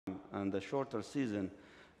and the shorter season,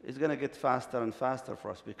 it's going to get faster and faster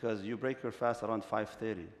for us because you break your fast around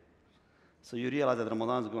 5:30. So you realize that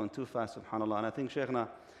Ramadan is going too fast, subhanAllah. And I think, Shaykhna,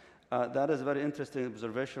 that is a very interesting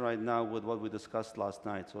observation right now with what we discussed last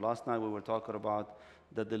night. So last night we were talking about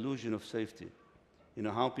the delusion of safety. You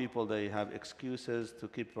know, how people, they have excuses to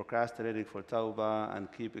keep procrastinating for tawbah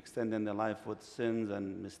and keep extending their life with sins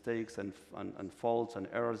and mistakes and faults and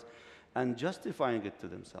errors and justifying it to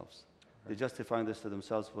themselves. They're justifying this to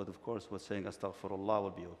themselves with, of course, with saying astaghfirullah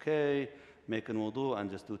will be okay, making wudu and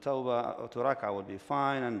just do tawbah, 2 rak'ah will be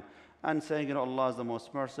fine, and saying, you know, Allah is the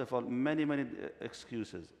most merciful, many, many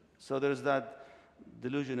excuses. So there's that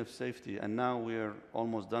delusion of safety, and now we're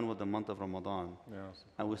almost done with the month of Ramadan,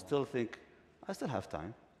 and we still think, I still have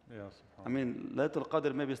time. I mean, Laylatul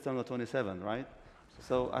Qadr maybe still on the 27th, right?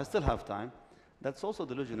 So I still have time. That's also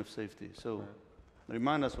delusion of safety. So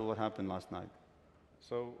remind us of what happened last night.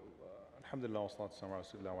 So, alhamdulillah, wa salatu wa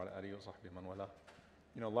rasulillah wa alihi wa sahbihi man wala.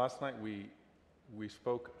 You know, last night we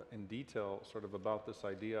spoke in detail sort of about this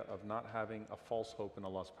idea of not having a false hope in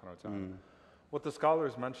Allah subhanahu wa ta'ala. What the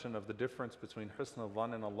scholars mention of the difference between husn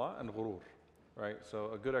al-dhan in Allah and ghurur, right?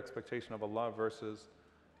 So a good expectation of Allah versus,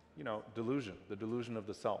 you know, delusion, the delusion of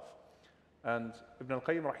the self. And Ibn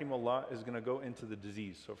al-Qayyim rahimahullah is going to go into the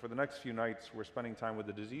disease. So for the next few nights, we're spending time with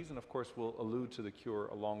the disease, and of course we'll allude to the cure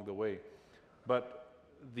along the way. But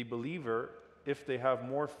the believer, if they have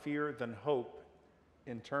more fear than hope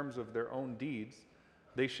in terms of their own deeds,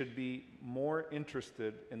 they should be more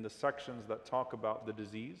interested in the sections that talk about the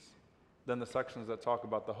disease than the sections that talk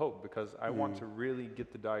about the hope, because I want to really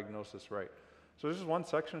get the diagnosis right. So this is one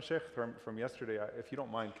section, Sheikh, from yesterday. If you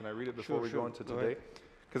don't mind, can I read it before we go into today?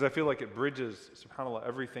 Because I feel like it bridges, subhanAllah,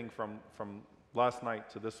 everything from last night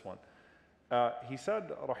to this one. He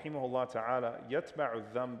said, rahimahullah ta'ala, يَتْبَعُ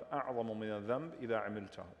الذَّنْبَ أَعْظَمُ مِنَ الذَّنْبِ إِذَا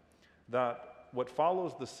عَمِلْتَهُ. That what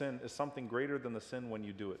follows the sin is something greater than the sin when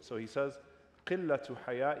you do it. So he says, قِلَّةُ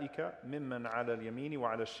حَيَائِكَ مِمَّنْ عَلَى الْيَمِينِ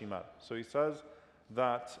وَعَلَى الشِّمَالِ. So he says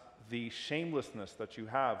that the shamelessness that you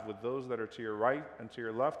have with those that are to your right and to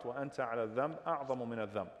your left, وَأَنْتَ عَلَى الذَّنْبِ أَعْظَمُ مِنَ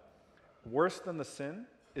الذَّنْبِ. Worse than the sin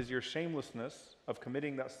is your shamelessness of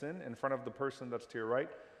committing that sin in front of the person that's to your right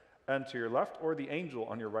and to your left, or the angel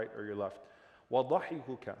on your right or your left.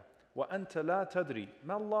 وَضَحِكُكَ وَأَنْتَ لَا تَدْرِي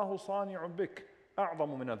مَا اللَّهُ صَانِعٌ بِكَ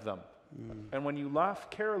أَعْظَمُ مِنَ الذَّنْبِ. And when you laugh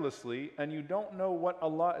carelessly and you don't know what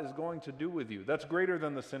Allah is going to do with you, that's greater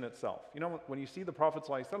than the sin itself. You know, when you see the Prophet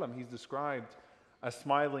ﷺ, he's described as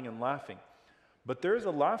smiling and laughing. But there is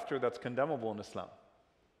a laughter that's condemnable in Islam.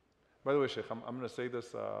 By the way, Sheikh, I'm going to say this,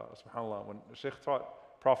 subhanAllah, when Sheikh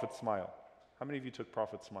taught Prophet smile. How many of you took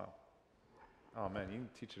Prophet smile? Oh man, you can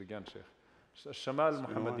teach it again, Sheikh. Shamal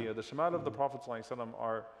Muhammadiyah, the Shamal of the Prophet ﷺ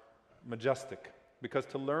are majestic. Because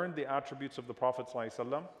to learn the attributes of the Prophet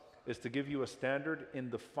ﷺ is to give you a standard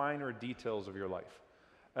in the finer details of your life.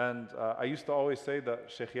 And I used to always say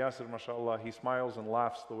that Sheikh Yaser, mashallah, he smiles and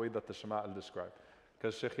laughs the way that the Shama'il describe.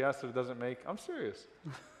 Because Sheikh Yaser doesn't make, I'm serious.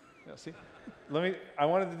 Yeah, see, I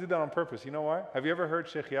wanted to do that on purpose. You know why? Have you ever heard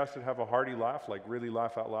Sheikh Yaser have a hearty laugh, like really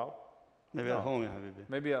laugh out loud? Maybe at home, ya Habibi.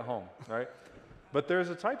 Maybe at home, right? But there's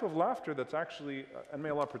a type of laughter that's actually, and may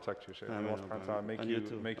Allah protect you, Sheikh.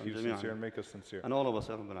 Make you sincere and make us sincere. And all of us,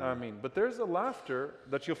 I mean, but there's a laughter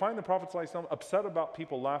that you'll find the Prophet ﷺ upset about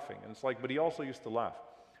people laughing. And it's like, but he also used to laugh.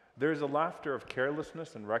 There's a laughter of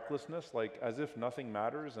carelessness and recklessness, like as if nothing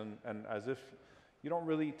matters and as if you don't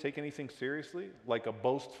really take anything seriously, like a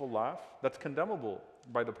boastful laugh. That's condemnable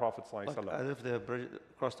by the Prophet ﷺ. Like as if they have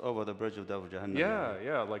crossed over the bridge of Jahannam.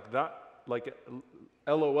 Yeah, like that, like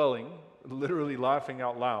LOLing, literally laughing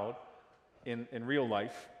out loud in real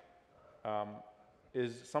life,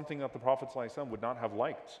 is something that the Prophet ﷺ would not have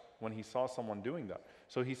liked when he saw someone doing that.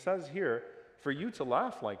 So he says here, for you to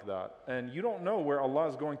laugh like that, and you don't know where Allah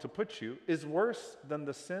is going to put you, is worse than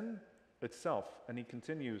the sin itself. And he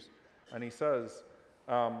continues, and he says,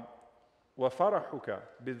 وَفَرَحُكَ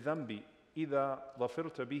بِالذَّنْبِ إِذَا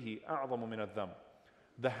ظَفِرْتَ بِهِ أَعْظَمُ مِنَ الذَّنْبِ.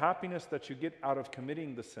 The happiness that you get out of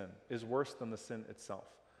committing the sin is worse than the sin itself.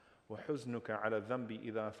 وَحُزْنُكَ عَلَى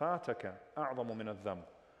الذَّنْبِ إِذَا فَاتَكَ أَعْظَمُ مِنَ الذَّنْبِ.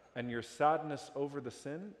 And your sadness over the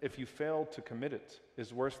sin, if you failed to commit it,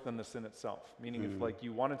 is worse than the sin itself. Meaning if like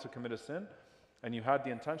you wanted to commit a sin, and you had the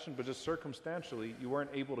intention, but just circumstantially, you weren't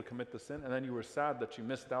able to commit the sin, and then you were sad that you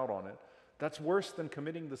missed out on it. That's worse than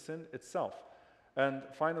committing the sin itself. And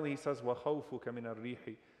finally, he says, وَخَوْفُكَ مِنَ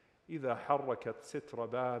الرِّيحِ إِذَا حَرَّكَتْ سِتْرَ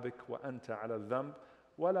بَابِكَ وَأَنْتَ عَلَى الذَّنْبِ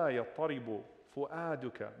وَلَا يَضْطَرِبُ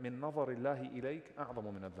فُؤَادُكَ مِنْ نَظَرِ اللَّهِ إِلَيْكَ أَعْظَمُ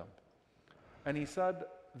مِنَ الذَّنْبِ. And he said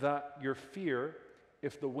that your fear,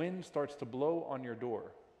 if the wind starts to blow on your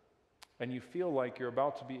door, and you feel like you're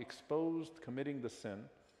about to be exposed committing the sin,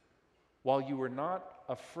 while you were not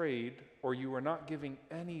afraid or you were not giving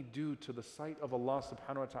any due to the sight of Allah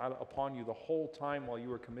subhanahu wa ta'ala upon you the whole time while you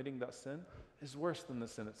were committing that sin is worse than the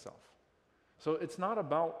sin itself. So it's not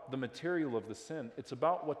about the material of the sin, it's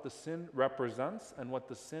about what the sin represents and what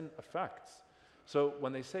the sin affects. So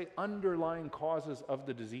when they say underlying causes of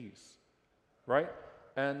the disease, right?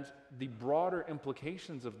 And the broader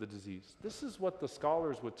implications of the disease, this is what the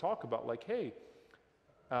scholars would talk about. Like, hey,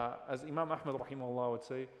 as Imam Ahmad rahimahullah would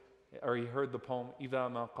say, or he heard the poem,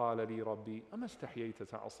 إِذَا مَا قَالَ لِي رَبِّي أَمَا اسْتَحْيَيْتَ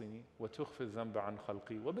تَعْصِنِي وَتُخْفِي الذَّنْبَ عَنْ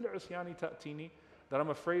خَلْقِي وَبِالْعُصْيَانِ تَأْتِينِي, that I'm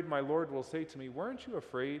afraid my Lord will say to me, weren't you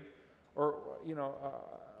afraid, or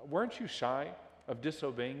weren't you shy of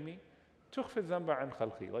disobeying me? تُخْفِي الذَّنْبَ عَنْ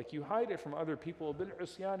خَلْقِي, like you hide it from other people,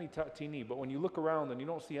 وَبِالْعُصْيَانِ تَأْتِينِي, but when you look around and you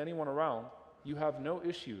don't see anyone around, you have no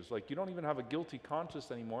issues, like you don't even have a guilty conscience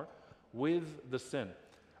anymore with the sin.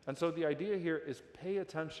 And so the idea here is pay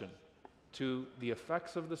attention to the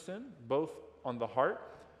effects of the sin, both on the heart,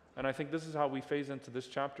 and I think this is how we phase into this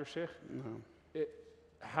chapter, Sheikh. No.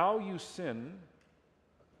 How you sin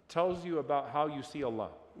tells you about how you see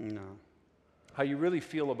Allah. No. How you really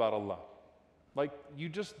feel about Allah. Like, you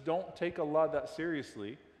just don't take Allah that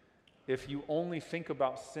seriously if you only think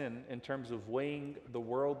about sin in terms of weighing the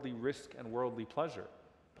worldly risk and worldly pleasure.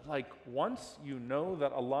 But like, once you know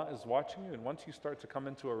that Allah is watching you, and once you start to come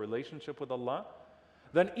into a relationship with Allah,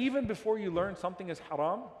 then even before you learn something is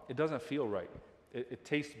haram, it doesn't feel right. It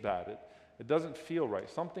tastes bad. It doesn't feel right.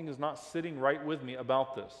 Something is not sitting right with me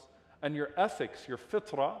about this. And your ethics, your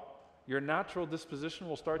fitrah, your natural disposition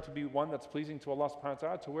will start to be one that's pleasing to Allah subhanahu wa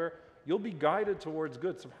ta'ala, to where you'll be guided towards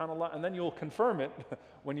good, subhanAllah, and then you'll confirm it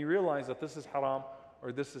when you realize that this is haram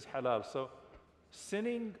or this is halal. So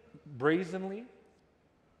sinning brazenly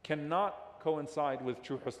cannot coincide with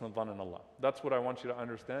true husn al-dhan in Allah. That's what I want you to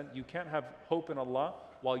understand. You can't have hope in Allah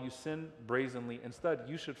while you sin brazenly. Instead,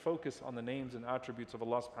 you should focus on the names and attributes of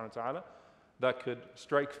Allah subhanahu wa ta'ala that could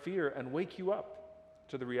strike fear and wake you up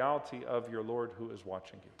to the reality of your Lord who is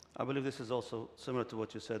watching you. I believe this is also similar to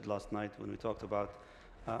what you said last night when we talked about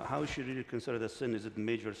how should you really consider the sin. Is it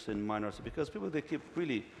major sin, minor sin? Because people, they keep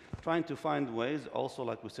really trying to find ways, also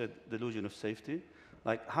like we said, delusion of safety,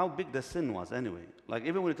 like how big the sin was anyway. Like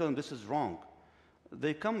even when you tell them this is wrong,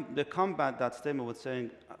 they combat that statement with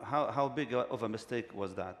saying, how big of a mistake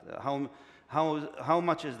was that? How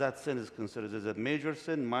much is that sin is considered? Is it major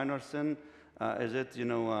sin, minor sin? Is it,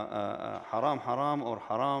 haram or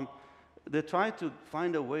haram? They try to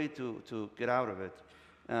find a way to get out of it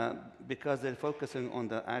because they're focusing on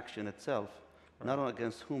the action itself, not on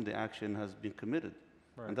against whom the action has been committed.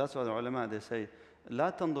 Right. And that's why the ulama, they say,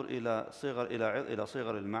 لا تنظر إلى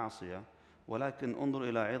صغر المعصية ولكن انظر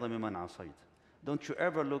إلى عظم من عصيت. Don't you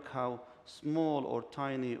ever look how small or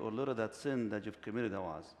tiny or little that sin that you've committed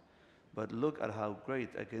was, but look at how great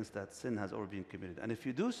against that sin has already been committed. And if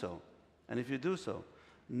you do so,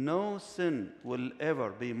 no sin will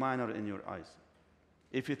ever be minor in your eyes.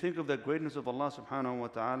 If you think of the greatness of Allah subhanahu wa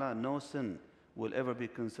ta'ala, no sin will ever be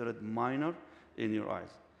considered minor in your eyes.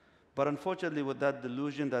 But unfortunately, with that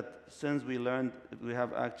delusion that sins we learned, we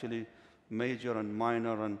have actually major and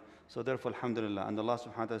minor, and so therefore, alhamdulillah. And Allah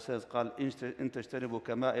subhanahu wa ta'ala says, قال إن تجتنبوا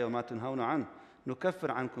كبائر وما تنهون عنه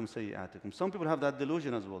نكفر عنكم سيئاتكم. Some people have that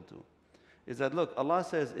delusion as well too. Is that, look, Allah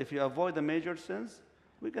says, if you avoid the major sins,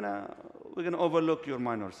 we're gonna overlook your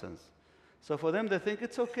minor sins. So for them, they think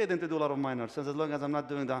it's okay then to do a lot of minor sins as long as I'm not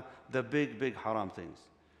doing the big haram things.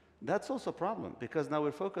 That's also a problem, because now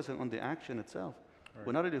we're focusing on the action itself. Right.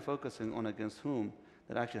 We're not really focusing on against whom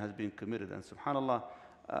that action has been committed. And subhanAllah,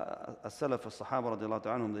 as-salaf, as-sahaba radiallahu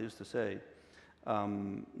anhum, they used to say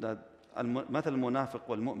that مثل المنافق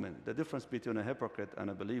والمؤمن, the difference between a hypocrite and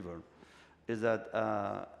a believer is that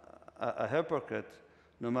a hypocrite,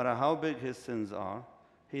 no matter how big his sins are,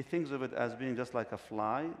 he thinks of it as being just like a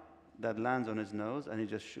fly that lands on his nose and he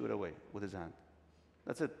just shoot away with his hand.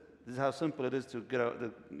 That's it. This is how simple it is to get out,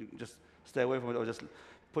 just stay away from it or just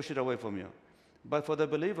push it away from you. But for the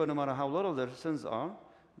believer, no matter how little their sins are,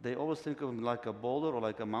 they always think of him like a boulder or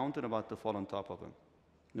like a mountain about to fall on top of him,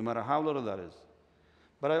 no matter how little that is.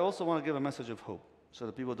 But I also want to give a message of hope so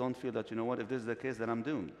that people don't feel that, you know what, if this is the case, then I'm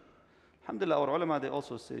doomed. Alhamdulillah, our ulama, they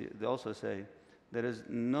also say there is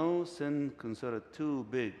no sin considered too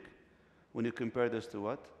big when you compare this to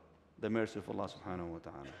what? The mercy of Allah subhanahu wa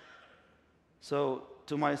ta'ala. So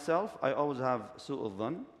to myself, I always have su'ul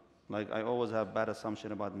dhan, like I always have bad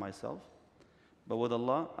assumption about myself. But with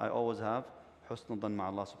Allah, I always have husnul dhan ma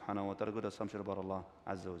Allah subhanahu wa ta'ala, good assumption about Allah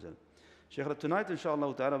azza wa jal. Shaykh, tonight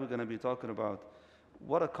inshallah ta'ala we're going to be talking about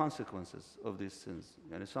what are consequences of these sins.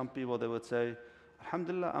 And some people, they would say,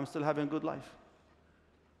 alhamdulillah, I'm still having a good life.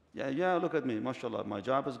 Yeah, look at me, mashallah, my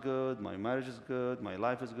job is good, my marriage is good, my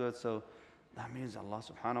life is good, so that means Allah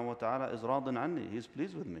subhanahu wa ta'ala is radin anni, He's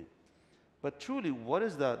pleased with me. But truly, what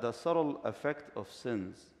is the subtle effect of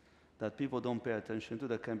sins that people don't pay attention to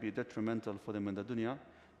that can be detrimental for them in the dunya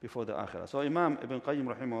before the akhirah? So Imam Ibn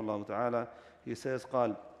Qayyim rahimahullah ta'ala, he says,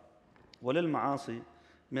 قال وللمعاصي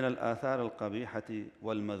من الآثار القبيحة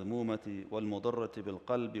والمذمومة والمضرة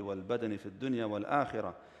بالقلب والبدن في الدنيا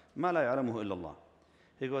والآخرة ما لا يعلمه إلا الله.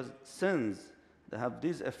 He goes, sins, they have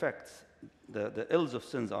these effects, the ills of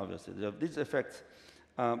sins obviously, they have these effects,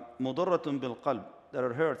 مضرة بالقلب, that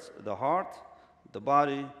it hurts the heart, the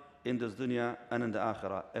body, in this dunya and in the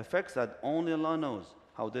akhirah. Effects that only Allah knows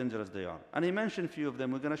how dangerous they are. And he mentioned a few of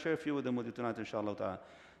them. We're going to share a few of them with you tonight, inshallah ta'ala.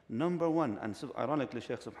 Number one, and ironically,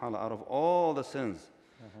 Shaykh subhanAllah, out of all the sins,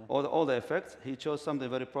 all the effects, he chose something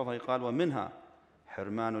very profound. He قال ومنها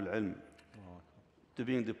حرمان العلم, to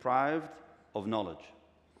being deprived of knowledge.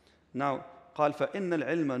 Now, قال فإن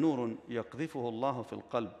العلم نور يقذفه الله في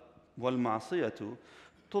القلب والمعصية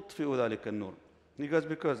تطفئ ذلك النور.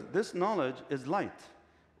 Because this knowledge is light.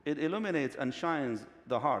 It illuminates and shines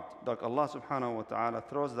the heart. Like Allah subhanahu wa ta'ala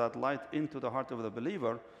throws that light into the heart of the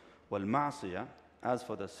believer. وَالْمَعْصِيَةِ, as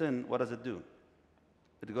for the sin, what does it do?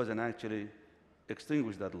 It goes and actually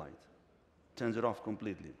extinguishes that light. Turns it off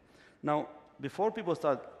completely. Now, before people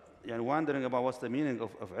start wondering about what's the meaning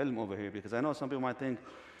of ilm over here, because I know some people might think,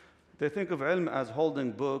 they think of ilm as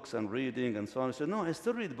holding books and reading and so on. I said, no, I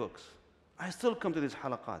still read books. I still come to these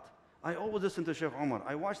halaqat. I always listen to Shaykh Omar.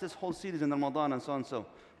 I watch this whole series in Ramadan and so on. So,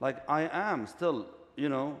 like, I am still,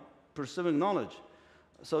 pursuing knowledge.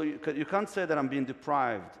 So you can't say that I'm being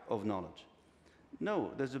deprived of knowledge. No,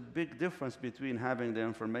 there's a big difference between having the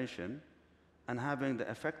information and having the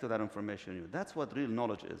effect of that information on you. That's what real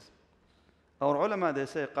knowledge is. Our ulama, they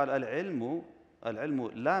say, قال العلم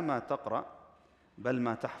لا ما تقرأ بل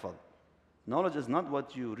ما تحفظ. Knowledge is not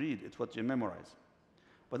what you read, it's what you memorize.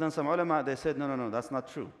 But then some ulama, they said, no, that's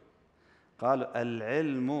not true. قال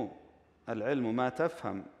العلم ما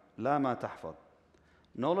تفهم لا ما تحفظ.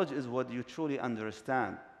 Knowledge is what you truly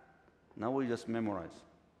understand, not what you just memorize.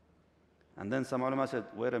 And then some ulama said,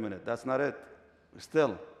 wait a minute, that's not it.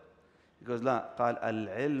 Still, he goes, لا, قال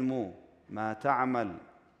العلم ما تعمل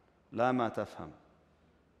لا ما تفهم.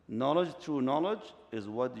 Knowledge, true knowledge, is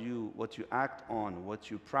what you act on, what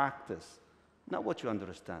you practice, not what you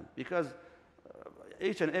understand. Because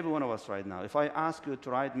each and every one of us right now, if I ask you to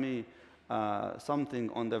write me something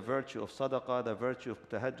on the virtue of sadaqah, the virtue of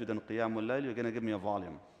tahajjud and qiyamul layl, you're going to give me a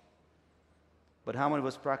volume. But how many of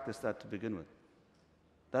us practice that to begin with?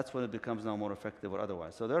 That's when it becomes now more effective or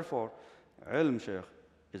otherwise. So therefore, ilm, Shaykh,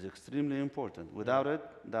 is extremely important. Without it,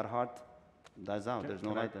 that heart dies out. There's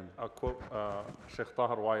no light in it. I'll quote Sheikh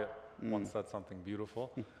Tahir Wyatt once said something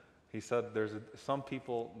beautiful. He said, some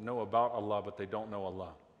people know about Allah, but they don't know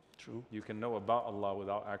Allah. True. You can know about Allah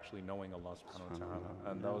without actually knowing Allah subhanahu wa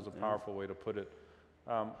ta'ala. And that was a powerful way to put it.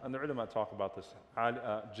 And the ulama talk about this.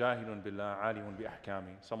 Jahilun billah, alimun bi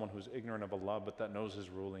ahkami. Someone who's ignorant of Allah, but that knows His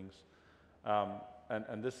rulings.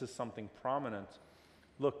 And this is something prominent.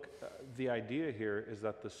 Look, the idea here is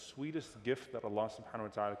that the sweetest gift that Allah subhanahu wa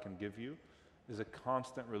ta'ala can give you is a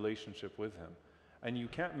constant relationship with Him. And you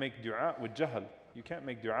can't make dua with jahl. You can't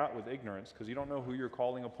make dua with ignorance, because you don't know who you're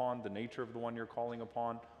calling upon, the nature of the one you're calling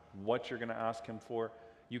upon, what you're going to ask Him for.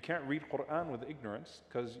 You can't read Quran with ignorance,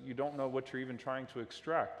 because you don't know what you're even trying to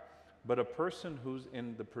extract. But a person who's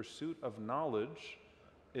in the pursuit of knowledge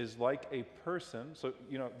is like a person. So,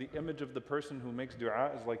 the image of the person who makes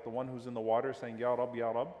dua is like the one who's in the water saying, Ya Rab,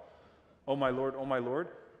 Ya Rab, oh my Lord, oh my Lord.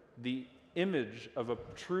 The image of a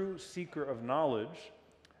true seeker of knowledge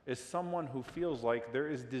is someone who feels like there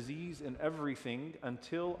is disease in everything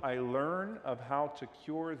until I learn of how to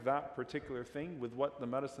cure that particular thing with what the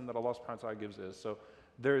medicine that Allah subhanahu wa ta'ala gives is. So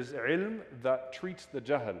there's ilm that treats the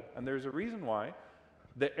jahl. And there's a reason why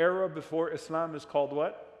the era before Islam is called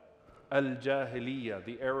what? Al-Jahiliyyah,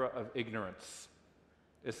 the era of ignorance.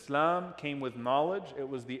 Islam came with knowledge. It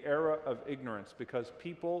was the era of ignorance, because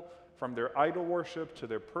people, from their idol worship to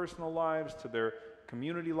their personal lives to their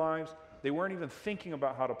community lives, they weren't even thinking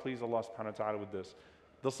about how to please Allah subhanahu wa ta'ala with this.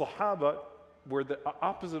 The Sahaba were the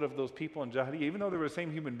opposite of those people in Jahiliyyah, even though they were the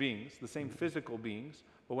same human beings, the same physical beings,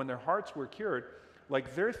 but when their hearts were cured,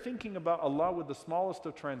 like they're thinking about Allah with the smallest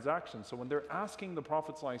of transactions. So when they're asking the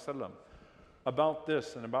Prophet ﷺ about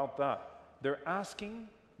this and about that, they're asking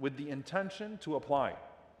with the intention to apply.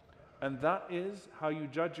 And that is how you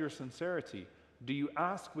judge your sincerity. Do you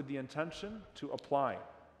ask with the intention to apply?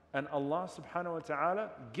 And Allah subhanahu wa ta'ala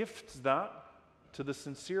gifts that to the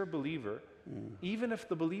sincere believer, even if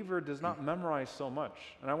the believer does not memorize so much.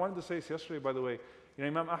 And I wanted to say this yesterday, by the way,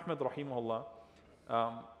 Imam Ahmad rahimahullah,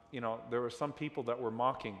 there were some people that were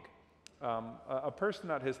mocking a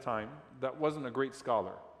person at his time that wasn't a great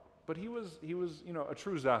scholar, but he was a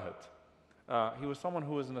true zahid. He was someone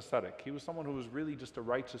who was an ascetic. He was someone who was really just a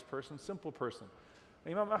righteous person, simple person.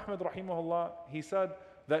 Imam Ahmad rahimahullah, he said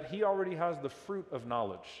that he already has the fruit of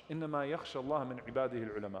knowledge. إِنَّمَا يَخْشَى اللَّهَ مِنْ عِبَادِهِ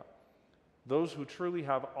الْعُلَمَاء. Those who truly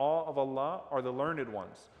have awe of Allah are the learned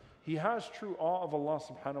ones. He has true awe of Allah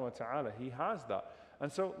subhanahu wa ta'ala. He has that.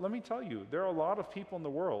 And so let me tell you, there are a lot of people in the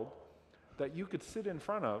world that you could sit in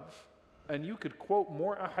front of and you could quote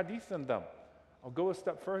more ahadith than them. I'll go a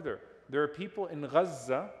step further. There are people in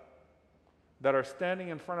Gaza that are standing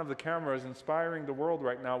in front of the cameras inspiring the world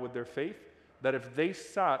right now with their faith, that if they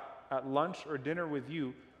sat at lunch or dinner with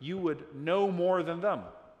you, you would know more than them.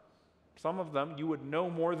 Some of them, you would know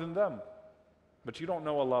more than them. But you don't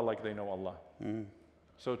know Allah like they know Allah.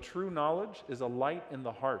 So true knowledge is a light in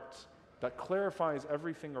the heart that clarifies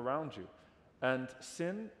everything around you. And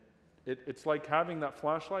sin, it's like having that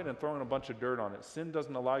flashlight and throwing a bunch of dirt on it. Sin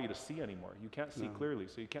doesn't allow you to see anymore. You can't see clearly.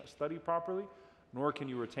 So you can't study properly, nor can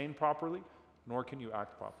you retain properly, nor can you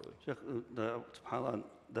act properly. Sheikh, subhanAllah,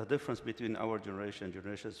 the difference between our generation and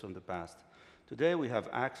generations from the past. Today we have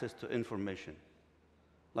access to information.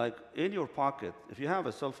 Like in your pocket, if you have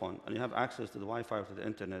a cell phone and you have access to the Wi-Fi or to the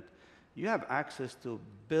internet, you have access to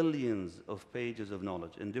billions of pages of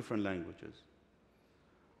knowledge in different languages.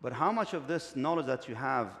 But how much of this knowledge that you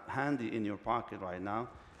have handy in your pocket right now,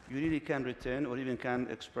 you really can retain or even can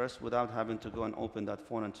express without having to go and open that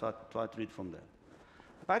phone and try to read from there?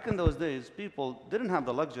 Back in those days, people didn't have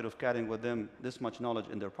the luxury of carrying with them this much knowledge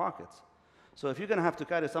in their pockets. So if you're going to have to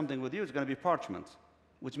carry something with you, it's going to be parchment,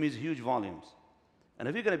 which means huge volumes. And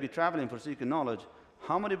if you're going to be traveling for seeking knowledge,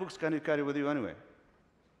 how many books can you carry with you anyway?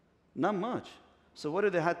 Not much. So what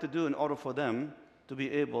did they have to do in order for them to be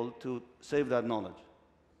able to save that knowledge?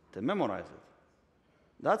 To memorize it.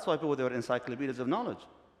 That's why people, they were encyclopedias of knowledge.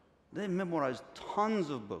 They memorized tons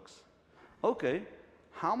of books. Okay,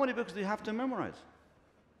 how many books do you have to memorize?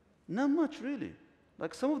 Not much, really.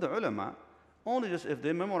 Like some of the ulama, only just if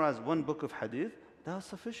they memorize one book of hadith, that's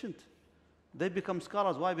sufficient. They become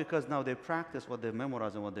scholars. Why? Because now they practice what they've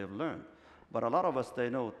memorized and what they've learned. But a lot of us, they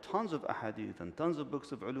know tons of ahadith and tons of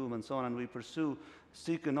books of ulum and so on, and we pursue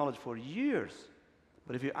seeking knowledge for years.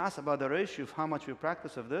 But if you ask about the ratio of how much we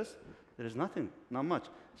practice of this, there is nothing, not much.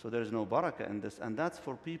 So there is no barakah in this, and that's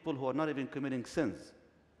for people who are not even committing sins.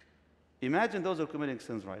 Imagine those who are committing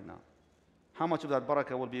sins right now. How much of that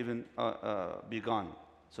barakah will be even be gone?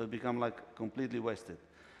 So it become like completely wasted.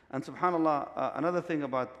 And subhanAllah, another thing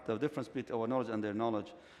about the difference between our knowledge and their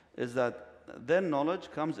knowledge is that their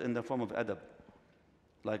knowledge comes in the form of adab.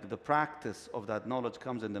 Like the practice of that knowledge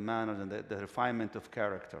comes in the manners and the refinement of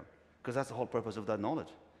character. Because that's the whole purpose of that knowledge.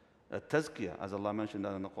 Tazkiyah, as Allah mentioned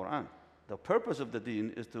that in the Quran. The purpose of the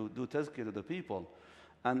deen is to do tazkiyah to the people.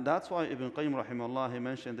 And that's why Ibn Qayyim rahimahullah, he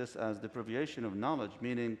mentioned this as the deprivation of knowledge,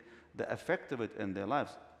 meaning the effect of it in their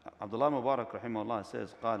lives. Abdullah Mubarak rahimahullah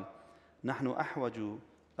says, قال نحن أحوج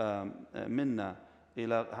منا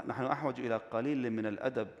إلى نحن أحوج إلى قليل من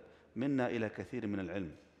الأدب منا إلى كثير من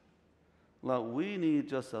العلم. Like we need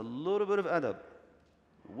just a little bit of adab,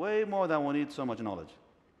 way more than we need so much knowledge.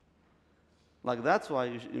 Like that's why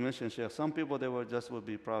you mentioned, Sheikh, some people they would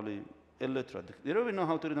be probably illiterate. They don't even know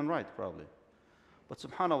how to read and write probably. But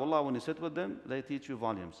subhanAllah, when you sit with them, they teach you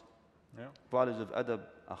volumes. Yeah. Volumes of adab,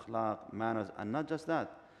 akhlaq, manners, and not just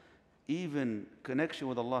that, even connection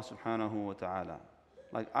with Allah subhanahu wa ta'ala.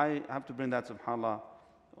 Like I have to bring that, subhanAllah,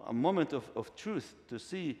 a moment of truth to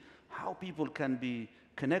see how people can be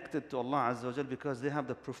connected to Allah Azza wa Jal because they have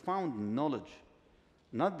the profound knowledge,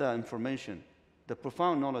 not the information, the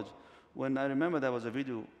profound knowledge. When I remember there was a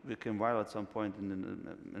video became viral at some point in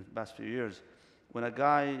the past few years, when a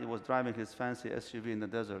guy was driving his fancy SUV in the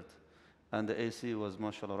desert, and the AC was,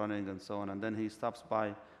 mashallah, running and so on, and then he stops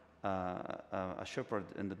by a shepherd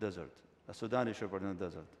in the desert, a Sudani shepherd in the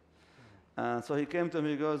desert. And so he came to him,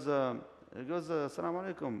 he goes,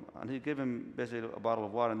 Assalamu alaikum, and he gave him basically a bottle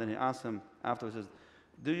of water, and then he asked him afterwards, he says,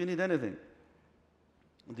 do you need anything?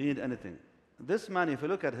 Do you need anything? This man, if you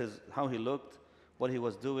look at how he looked, what he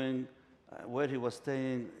was doing, where he was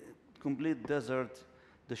staying, complete desert,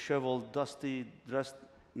 disheveled, dusty, dressed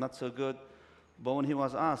not so good. But when he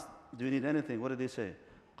was asked, do you need anything? What did he say?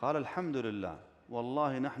 قال الحمد لله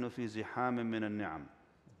والله نحن في زحام من النعم.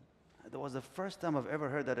 That was the first time I've ever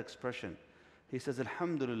heard that expression. He says,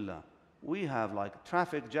 Alhamdulillah, we have like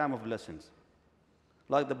traffic jam of blessings.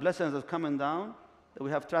 Like the blessings are coming down, that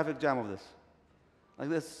we have traffic jam of this. Like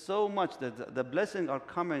there's so much that the blessings are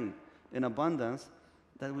coming in abundance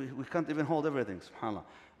that we can't even hold everything, subhanAllah.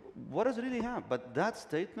 what does it really have? But that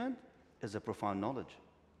statement is a profound knowledge.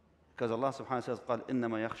 Because Allah subhanahu wa ta'ala says, قَالْ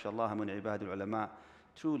إِنَّمَا يَخْشَى اللَّهَ مِنْ عِبَادِ الْعُلَمَاءِ.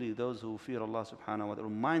 Truly, those who fear Allah subhanahu wa ta'ala,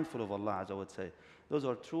 mindful of Allah, as I would say, those who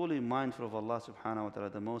are truly mindful of Allah subhanahu wa ta'ala,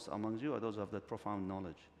 the most among you are those who have that profound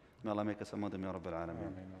knowledge. May Allah make us among them, Ya Rabbil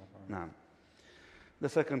Alameen. Naam. The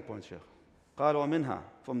second point, Shaykh. قال ومنها,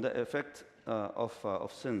 from the effect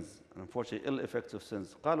of sins, unfortunately ill effects of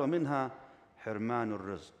sins. قال ومنها حرمان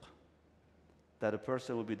الرزق. That a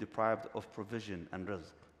person will be deprived of provision and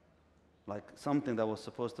rizq. Like something that was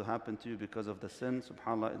supposed to happen to you because of the sin,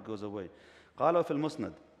 subhanAllah, it goes away. قال وفي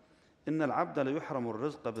المسند إن العبد ليحرم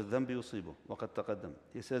الرزق بالذنب يصيبه وقد تقدم.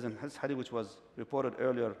 He says in his hadith, which was reported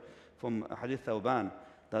earlier from hadith Thawban,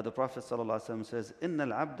 that the Prophet ﷺ says, إن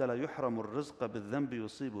العبد ليحرم الرزق بالذنب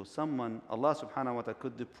يصيبه. Someone, Allah subhanahu wa ta'ala,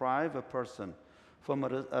 could deprive a person from a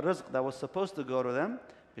rizq that was supposed to go to them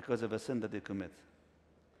because of a sin that they commit.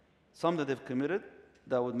 Some that they've committed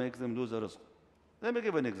that would make them lose a rizq. Let me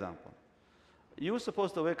give an example. You were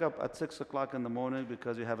supposed to wake up at 6 o'clock in the morning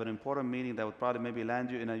because you have an important meeting that would probably maybe land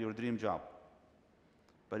you in your dream job.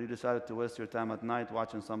 But you decided to waste your time at night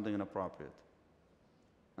watching something inappropriate.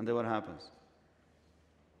 And then what happens?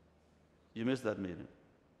 You miss that meeting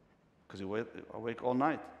because you awake all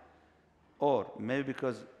night. Or maybe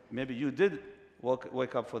because maybe you did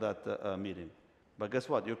wake up for that meeting. But guess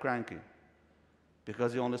what? You're cranky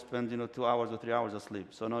because you only spend 2 hours or 3 hours asleep.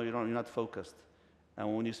 So no, you're not focused.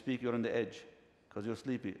 And when you speak, you're on the edge because you're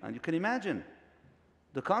sleepy. And you can imagine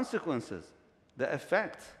the consequences, the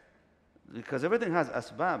effect, because everything has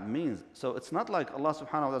asbab, means. So it's not like Allah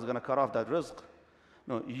subhanahu wa ta'ala is going to cut off that rizq.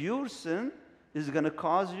 No, your sin is going to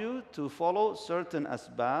cause you to follow certain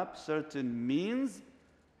asbab, certain means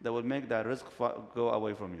that will make that rizq go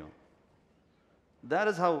away from you. That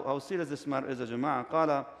is how serious this matter is, Jama'ah.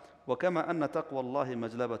 قال وكما أن تقوى الله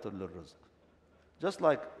مجلبة للرزق. Just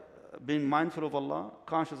like being mindful of Allah,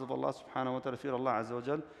 conscious of Allah subhanahu wa ta'ala, fear Allah azza wa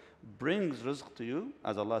jal, brings rizq to you,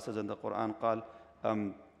 as Allah says in the Quran, قال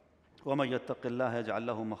وَمَنْ يَتَّقِ اللَّهَ يَجْعَلْ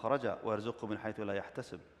لَهُ مَخْرَجًا وَيَرْزُقْهُ مِنْ حَيْثُ لَا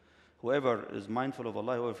يَحْتَسِبُ. Whoever is mindful of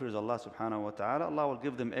Allah, whoever fears Allah subhanahu wa ta'ala, Allah will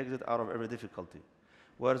give them exit out of every difficulty.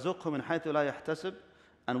 وَيَرْزُقْهُ مِنْ حَيْثُ لَا يَحْتَسِبُ,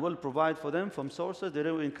 and will provide for them from sources they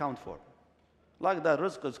don't even count for. Like that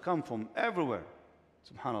rizq has come from everywhere.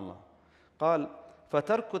 Subhanallah. قال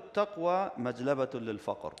فَتَرْكُ التَّقْوَى مَجْلَبَةٌ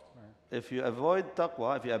لِلْفَقْرِ. If you avoid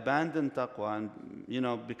taqwa, if you abandon taqwa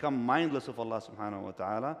and become mindless of Allah subhanahu wa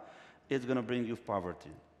ta'ala, it's going to bring you poverty.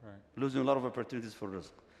 Right. Losing a lot of opportunities for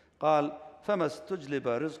rizq. قال فَمَا اسْتُجْلِبَ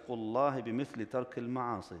رِزْقُ اللَّهِ بِمِثْلِ تَرْكِ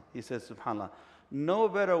الْمَعَاصِي. He says, subhanAllah, no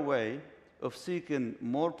better way of seeking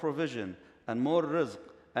more provision and more rizq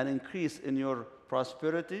and increase in your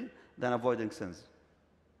prosperity than avoiding sins.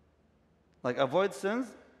 Like avoid sins,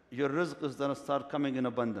 your rizq is going to start coming in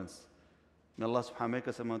abundance. May Allah subhanahu wa ta'ala make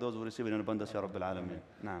us among those who receive it in abundance, Ya Rabbil Alameen.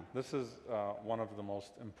 Naam. This is one of the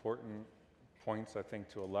most important points, I think,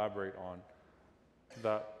 to elaborate on.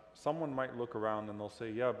 That someone might look around and they'll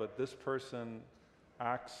say, yeah, but this person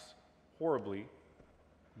acts horribly,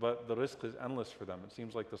 but the rizq is endless for them. It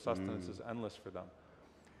seems like the sustenance is endless for them.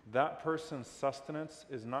 That person's sustenance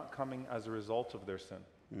is not coming as a result of their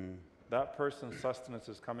sin. That person's sustenance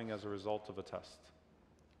is coming as a result of a test,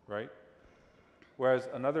 right? Whereas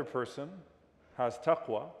another person has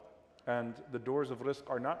taqwa and the doors of rizq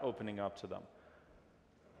are not opening up to them.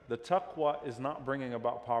 The taqwa is not bringing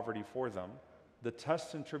about poverty for them. The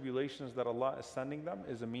tests and tribulations that Allah is sending them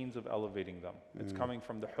is a means of elevating them. It's coming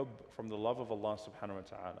from the hubb, from the love of Allah subhanahu wa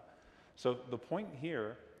ta'ala. So the point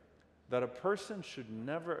here that a person should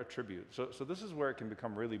never attribute, so this is where it can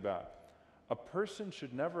become really bad. A person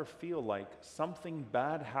should never feel like something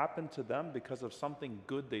bad happened to them because of something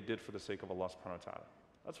good they did for the sake of Allah subhanahu wa ta'ala.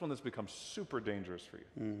 That's when this becomes super dangerous for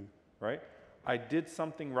you, right? I did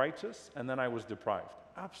something righteous and then I was deprived.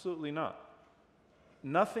 Absolutely not.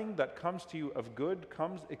 Nothing that comes to you of good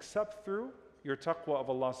comes except through your taqwa of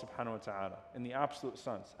Allah subhanahu wa ta'ala in the absolute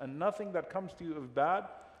sense. And nothing that comes to you of bad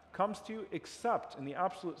comes to you except in the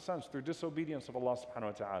absolute sense through disobedience of Allah subhanahu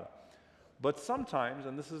wa ta'ala. But sometimes,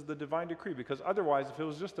 and this is the divine decree, because otherwise if it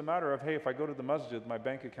was just a matter of, hey, if I go to the masjid, my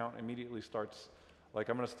bank account immediately starts, like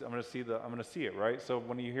I'm gonna see it, right? So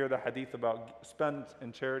when you hear the hadith about spend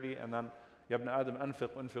in charity and then Ya ibn Adam anfiq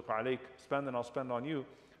alayk, spend and I'll spend on you.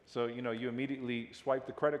 So, you immediately swipe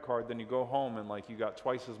the credit card, then you go home and like you got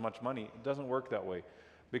twice as much money. It doesn't work that way.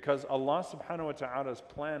 Because Allah subhanahu wa ta'ala's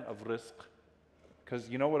plan of rizq, because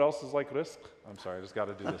you know what else is like rizq? I'm sorry, I just got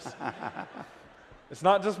to do this. It's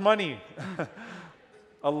not just money.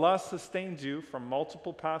 Allah sustains you from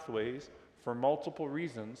multiple pathways, for multiple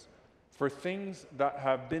reasons, for things that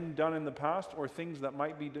have been done in the past or things that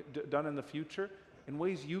might be done in the future. in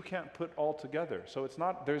ways you can't put all together. So it's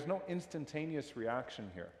not, there's no instantaneous reaction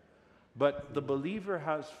here. But the believer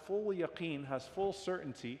has full yaqeen, has full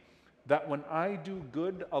certainty that when I do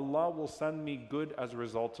good, Allah will send me good as a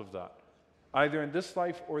result of that. Either in this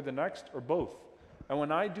life or the next, or both. And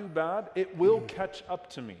when I do bad, it will catch up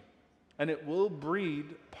to me. And it will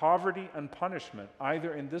breed poverty and punishment,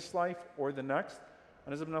 either in this life or the next.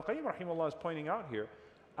 And as Ibn al-Qayyim rahimahullah is pointing out here,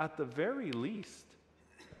 at the very least,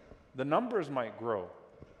 the numbers might grow,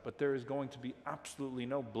 but there is going to be absolutely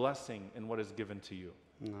no blessing in what is given to you.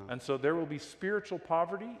 No. And so there will be spiritual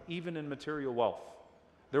poverty even in material wealth.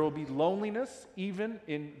 There will be loneliness even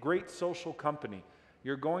in great social company.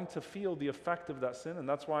 You're going to feel the effect of that sin, and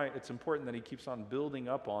that's why it's important that he keeps on building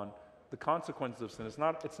up on the consequences of sin.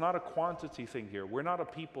 It's not a quantity thing here. We're not a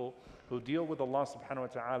people who deal with Allah subhanahu wa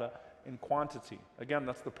ta'ala in quantity. Again,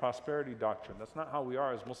 that's the prosperity doctrine. That's not how we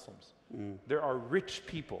are as Muslims. There are rich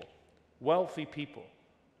people, wealthy people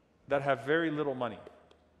that have very little money,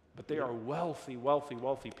 but they are wealthy, wealthy,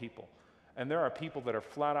 wealthy people. And there are people that are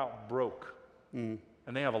flat out broke, and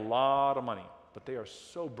they have a lot of money, but they are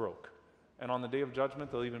so broke. And on the Day of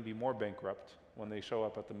Judgment, they'll even be more bankrupt when they show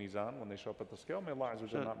up at the mizan, when they show up at the scale. May Allah Azza wa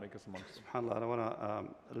Jalla not make us amongst them. SubhanAllah, I want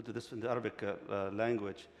to allude to this in the Arabic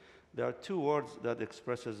language. There are two words that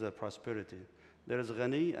expresses prosperity. There is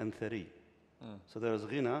ghani and thari. So there is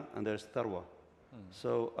ghina and there is tharwa.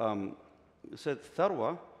 So you said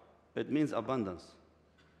tharwa, it means abundance.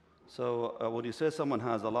 So when you say someone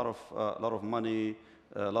has a lot of money,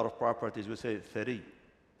 a lot of properties, we say thari.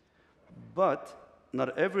 But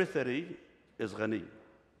not every thari is ghani,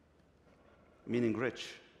 meaning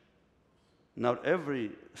rich. Not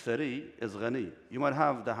every thari is ghani. You might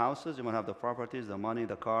have the houses, you might have the properties, the money,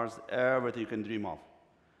 the cars, everything you can dream of.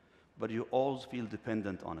 But you always feel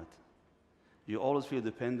dependent on it. You always feel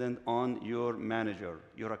dependent on your manager,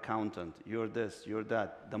 your accountant, your this, your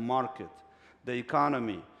that, the market, the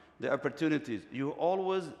economy, the opportunities. You're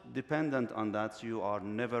always dependent on that, so you are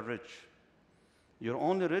never rich. You're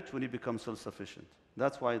only rich when you become self-sufficient.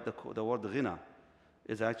 That's why the word ghina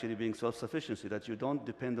is actually being self-sufficiency, that you don't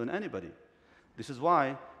depend on anybody. This is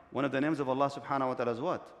why one of the names of Allah subhanahu wa ta'ala is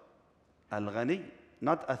what? Al-Ghani,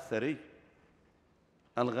 not Al-Thari.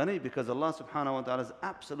 Al-Ghani, because Allah subhanahu wa ta'ala is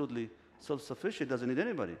absolutely self-sufficient, doesn't need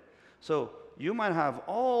anybody. So you might have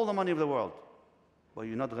all the money of the world, but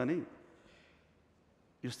you're not Ghani.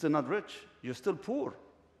 You're still not rich. You're still poor.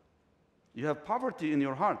 You have poverty in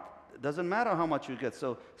your heart. It doesn't matter how much you get.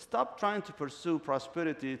 So stop trying to pursue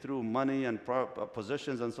prosperity through money and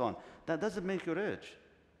possessions and so on. That doesn't make you rich.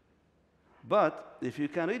 But if you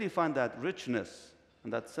can really find that richness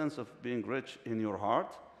and that sense of being rich in your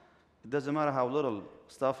heart, it doesn't matter how little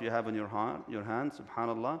stuff you have in your heart, your hand,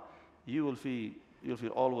 subhanallah, you'll feel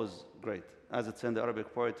always great. As it's in the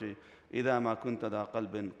Arabic poetry, إِذَا مَا كُنْتَ ذَا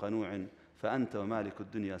قَلْبٍ قَنُوعٍ فَأَنْتَ وَمَالِكُ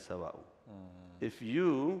الدُّنْيَا سَوَاءُ. If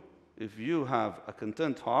you have a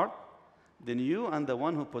content heart, then you and the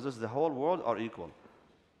one who possesses the whole world are equal.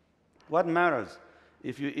 What matters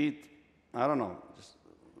if you eat, I don't know, just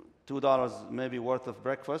 $2 maybe worth of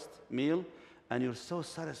breakfast meal, and you're so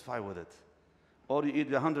satisfied with it? Or you eat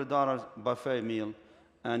the $100 buffet meal,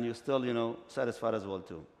 and you're still, satisfied as well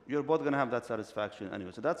too. You're both going to have that satisfaction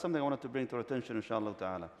anyway. So that's something I wanted to bring to your attention, inshallah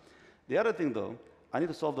ta'ala. The other thing though, I need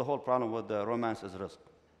to solve the whole problem with the romance as rizq.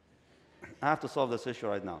 I have to solve this issue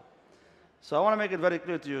right now. So I want to make it very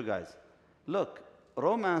clear to you guys. Look,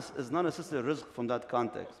 romance is not necessarily rizq from that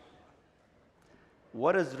context.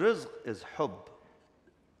 What is rizq is hubb,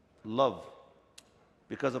 love.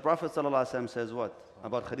 Because the Prophet ﷺ says what?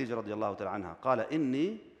 About Khadija radiallahu ta'ala anha. قَالَ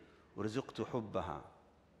إِنِّي رِزُقْتُ حُبَّهَا.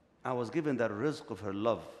 I was given that rizq of her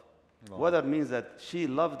love. Whether it means that she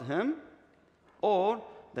loved him or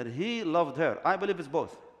that he loved her. I believe it's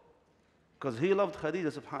both. Because he loved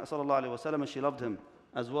Khadija sallallahu alayhi wa sallam and she loved him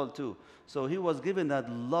as well too. So he was given that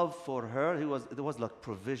love for her. It was like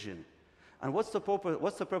provision. And what's the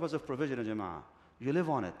purpose of provision, ya Jama'ah? You live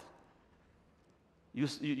on it.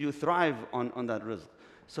 You thrive on that rizq.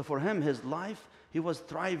 So for him, his life, he was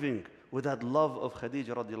thriving with that love of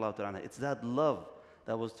Khadija radiallahu ta'ala. It's that love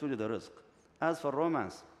that was truly the rizq. As for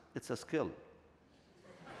romance, it's a skill.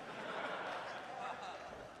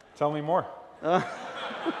 Tell me more. You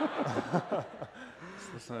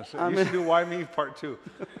should do Why Me Part 2.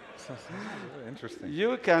 Interesting.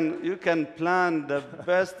 You can plan the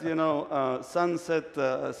best,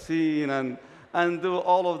 sunset scene and do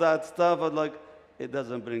all of that stuff, but like, it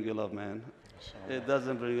doesn't bring you love, man. It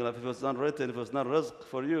doesn't bring you love. If it's not written, if it's not rizq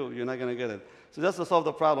for you, you're not going to get it. So just to solve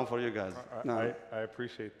the problem for you guys. I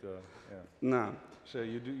appreciate the, No. So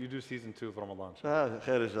you do season 2 of Ramadan.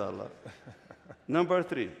 Khair inshallah. Number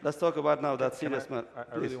 3, let's talk about now that Can serious matter.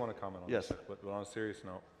 I really want to comment on Yes. this, but on a serious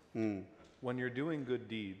note. Mm. When you're doing good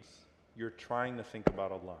deeds, you're trying to think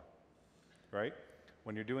about Allah, right?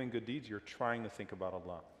 When you're doing good deeds, you're trying to think about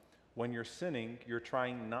Allah. When you're sinning, you're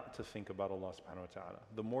trying not to think about Allah subhanahu wa ta'ala.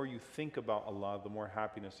 The more you think about Allah, the more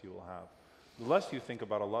happiness you will have. The less you think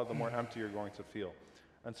about Allah, the more empty you're going to feel.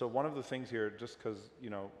 And so one of the things here, just because,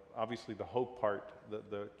 obviously the hope part,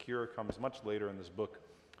 the cure comes much later in this book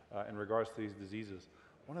in regards to these diseases.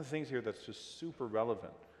 One of the things here that's just super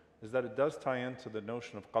relevant is that it does tie into the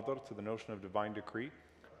notion of qadr, to the notion of divine decree.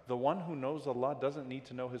 The one who knows Allah doesn't need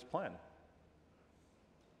to know His plan.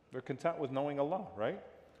 They're content with knowing Allah, right?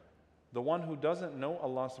 The one who doesn't know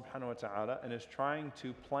Allah subhanahu wa ta'ala and is trying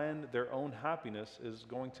to plan their own happiness is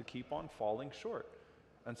going to keep on falling short.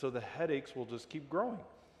 And so the headaches will just keep growing.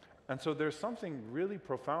 And so there's something really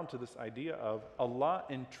profound to this idea of Allah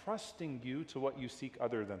entrusting you to what you seek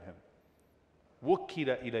other than Him.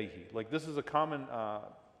 Wukkila ilayhi. Like this is a common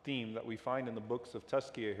theme that we find in the books of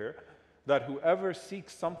Tazkiyah here, that whoever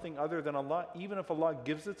seeks something other than Allah, even if Allah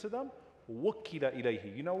gives it to them, wukkila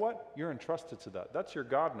ilayhi. You know what? You're entrusted to that. That's your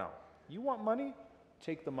God now. You want money?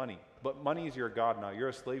 Take the money. But money is your God now. You're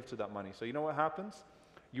a slave to that money. So you know what happens?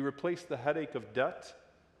 You replace the headache of debt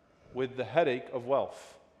with the headache of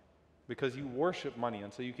wealth because you worship money.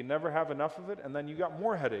 And so you can never have enough of it. And then you got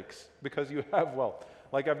more headaches because you have wealth.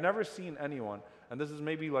 Like I've never seen anyone, and this is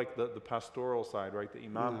maybe like the pastoral side, right? The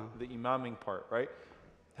imaming part, right?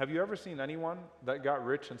 Have you ever seen anyone that got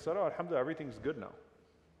rich and said, oh, alhamdulillah, everything's good now?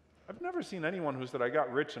 I've never seen anyone who said, I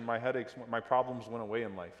got rich and my headaches, my problems went away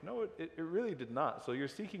in life. No, it really did not. So you're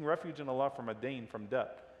seeking refuge in Allah from a dain, from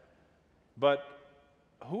debt. But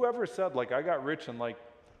whoever said, like, I got rich and like,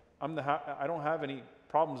 I don't have any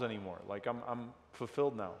problems anymore. Like, I'm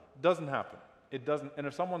fulfilled now. Doesn't happen. It doesn't. And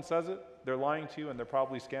if someone says it, they're lying to you and they're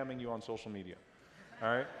probably scamming you on social media.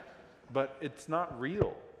 All right? But it's not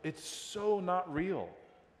real. It's so not real.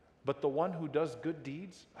 But the one who does good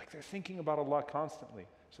deeds, like they're thinking about Allah constantly.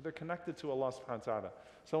 So they're connected to Allah subhanahu wa ta'ala.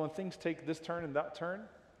 So when things take this turn and that turn,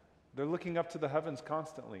 they're looking up to the heavens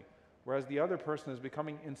constantly. Whereas the other person is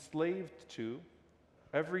becoming enslaved to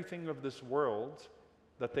everything of this world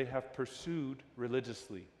that they have pursued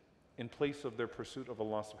religiously in place of their pursuit of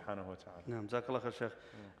Allah subhanahu wa ta'ala. Naam, Jazakallah khair,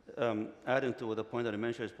 Shaykh. Adding to the point that he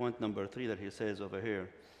mentioned is point number 3 that he says over here.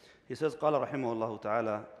 He says, قال رحمه الله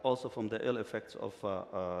تعالى, also from the ill effects of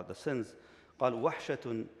the sins, قال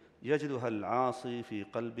وحشة يجدها العاصي في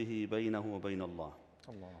قلبه بينه وبين الله.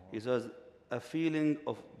 He says, a feeling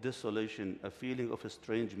of desolation, a feeling of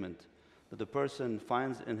estrangement that the person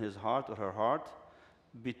finds in his heart or her heart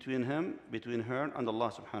between her and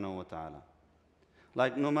Allah subhanahu wa ta'ala.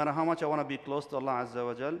 Like no matter how much I want to be close to Allah Azza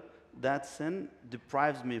wa Jal, that sin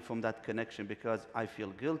deprives me from that connection because I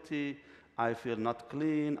feel guilty, I feel not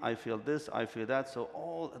clean, I feel this, I feel that. So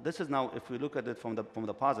all this is now, if we look at it from the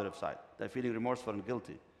positive side, they're feeling remorseful and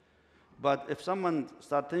guilty. But if someone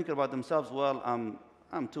start thinking about themselves, well,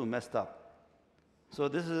 I'm too messed up. So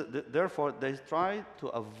therefore they try to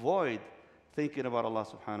avoid thinking about Allah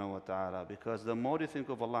subhanahu wa ta'ala, because the more you think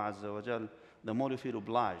of Allah Azza wa Jal, the more you feel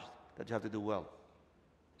obliged that you have to do well.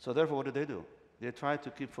 So therefore what do? They try to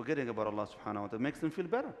keep forgetting about Allah subhanahu wa ta'ala. It makes them feel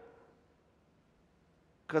better.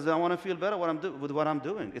 Because I want to feel better with what I'm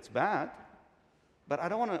doing. It's bad, but I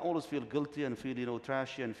don't want to always feel guilty and feel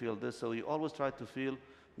trashy and feel this. So you always try to feel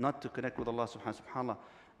not to connect with Allah subhanahu wa ta'ala.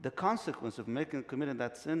 The consequence of committing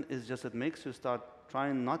that sin is just it makes you start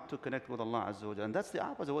trying not to connect with Allah Azza wa Jalla. And that's the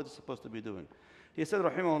opposite of what you're supposed to be doing. He said,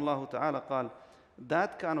 rahimahullah ta'ala, قال,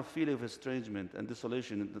 that kind of feeling of estrangement and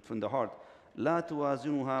desolation from the heart, لا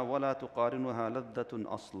توازنها ولا تقارنها لذة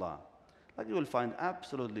أصلا. Like you will find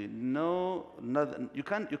absolutely you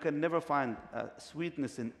can never find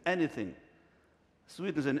sweetness in anything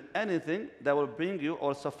that will bring you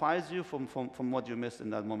or suffice you from what you miss in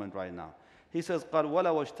that moment right now. He says, قال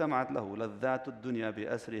ولو اجتمعت له لذات الدنيا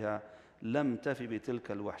بأسرها لم تفي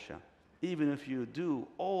بتلك الوحشة. Even if you do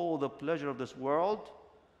all the pleasure of this world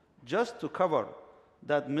just to cover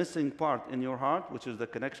that missing part in your heart, which is the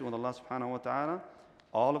connection with Allah subhanahu wa ta'ala,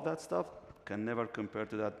 all of that stuff can never compare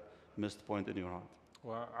to that missed point in your heart.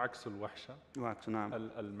 وعكس الوحشة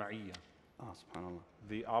المعية. Subhanallah.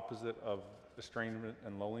 The opposite of estrangement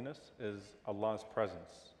and loneliness is Allah's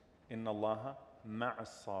presence. Inna Allaha ma'as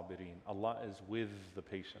sabirin. Allah is with the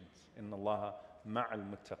patients. Inna Allaha ma'al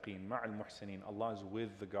muttaqeen, ma'al muhsineen. Allah is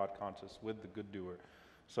with the God conscious, with the good doer.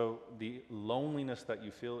 So the loneliness that you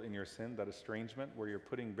feel in your sin, that estrangement where you're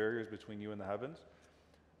putting barriers between you and the heavens,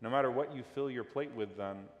 no matter what you fill your plate with,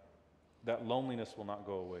 then that loneliness will not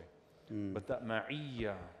go away. But that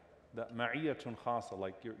ma'iyya, that ma'iyyatun khasa,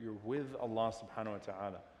 like you're with Allah subhanahu wa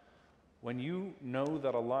ta'ala. When you know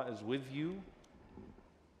that Allah is with you,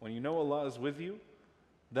 when you know Allah is with you,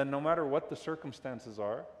 then no matter what the circumstances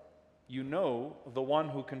are, you know the one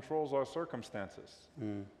who controls our circumstances.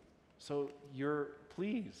 So you're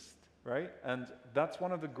pleased, right? And that's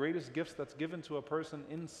one of the greatest gifts that's given to a person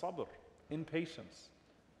in sabr, in patience,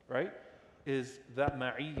 right? Is that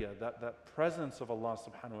ma'iyya, that presence of Allah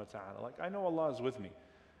subhanahu wa ta'ala. Like, I know Allah is with me.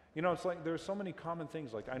 You know, it's like there's so many common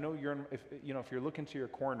things. Like, I know if you're looking to your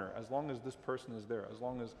corner, as long as this person is there, as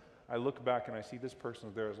long as I look back and I see this person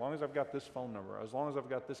is there, as long as I've got this phone number, as long as I've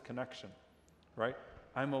got this connection, right?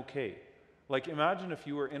 I'm okay. Like, imagine if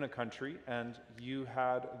you were in a country and you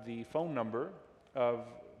had the phone number of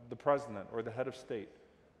the president or the head of state,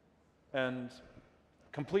 and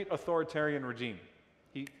complete authoritarian regime.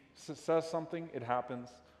 He says something, it happens,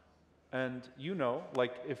 and you know,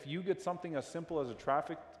 like, if you get something as simple as a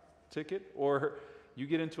traffic ticket or you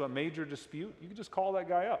get into a major dispute, you can just call that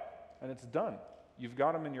guy up and it's done. You've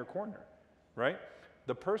got him in your corner, right?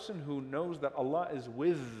 The person who knows that Allah is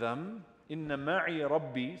with them, inna ma'i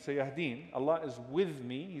rabbi sayahdeen, Allah is with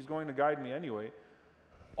me, He's going to guide me anyway,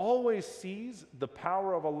 always sees the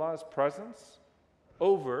power of Allah's presence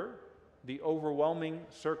over the overwhelming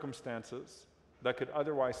circumstances that could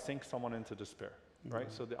otherwise sink someone into despair,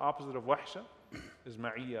 right? So the opposite of wahsha is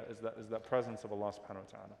ma'iyya, is that presence of Allah subhanahu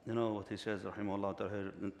wa ta'ala. You know what he says, rahimahullah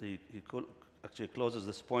ta'ala, he actually closes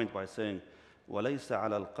this point by saying, وَلَيْسَ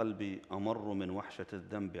عَلَى الْقَلْبِ أَمَرُّ مِنْ وَحْشَةِ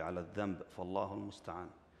الذَّنْبِ عَلَى الذَّنْبِ فَاللَّهُ الْمُسْتَعَانِ.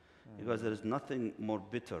 Because there is nothing more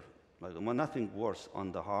bitter, like nothing worse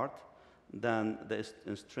on the heart than the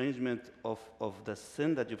estrangement of the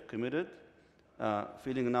sin that you've committed,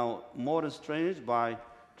 feeling now more estranged by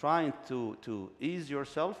trying to ease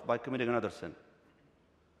yourself by committing another sin.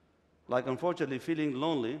 Like, unfortunately, feeling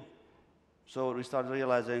lonely, so we start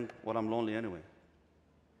realizing, well, I'm lonely anyway.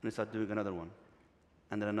 And we start doing another one,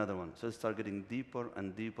 and then another one. So we start getting deeper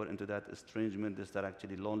and deeper into that estrangement, that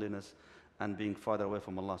actually loneliness, and being farther away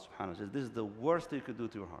from Allah subhanahu wa ta'ala. This is the worst thing you could do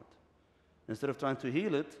to your heart. Instead of trying to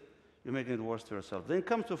heal it, you're making it worse to yourself. Then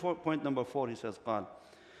comes to point number 4, he says, قال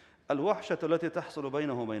الوحشة التي تحصل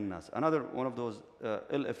بينه وبين الناس. Another one of those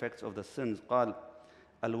ill effects of the sins, قال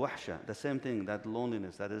الوحشة, the same thing, that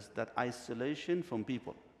loneliness, that is that isolation from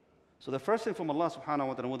people. So the first thing from Allah subhanahu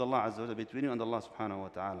wa ta'ala, with Allah azza wa jalla, between you and Allah subhanahu wa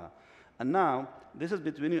ta'ala. And now, this is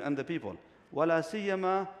between you and the people. وَلَا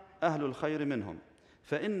سِيَّمَا أَهْلُ الْخَيْرِ مِنْهُمْ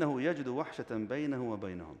فَإِنَّهُ يَجْدُ وَحْشَةً بَيْنَهُ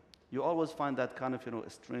وَبَيْنَهُم. You always find that kind of,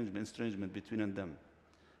 estrangement between you and them.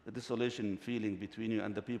 The desolation feeling between you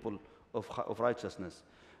and the people of righteousness.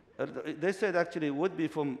 They said actually it would be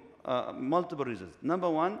from multiple reasons. Number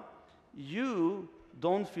one, you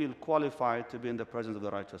don't feel qualified to be in the presence of the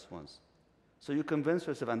righteous ones. So you convince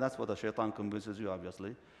yourself, and that's what the shaitan convinces you,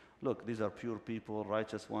 obviously. Look, these are pure people,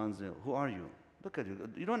 righteous ones. Who are you? Look at you.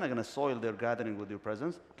 You're not going to soil their gathering with your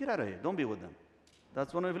presence. Get out of here. Don't be with them.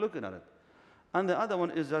 That's one way of looking at it. And the other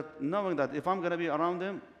one is that knowing that if I'm going to be around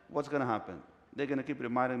them, what's going to happen? They're going to keep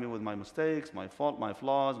reminding me with my mistakes, my fault, my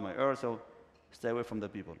flaws, my errors. So stay away from the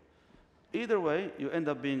people. Either way, you end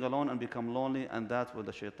up being alone and become lonely, and that's where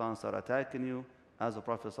the shaitan start attacking you. As the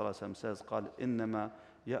Prophet ﷺ says, قال إنما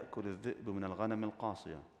يأكل الذئب من الغنم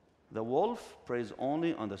القاصية. The wolf preys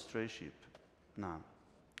only on the stray sheep. Naam.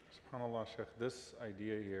 SubhanAllah, Shaykh, this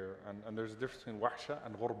idea here, and there's a difference between wahsha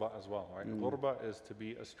and ghurba as well, right? Ghurba is to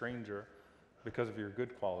be a stranger because of your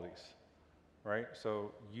good qualities, right?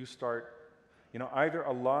 So you start, either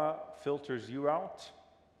Allah filters you out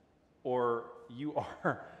or you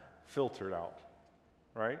are filtered out,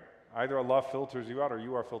 right? Either Allah filters you out or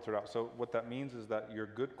you are filtered out. So what that means is that your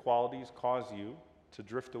good qualities cause you to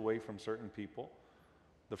drift away from certain people,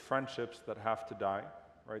 the friendships that have to die,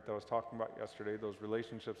 right, that I was talking about yesterday, those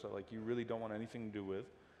relationships that you really don't want anything to do with,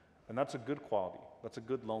 and that's a good quality. That's a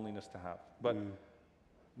good loneliness to have. But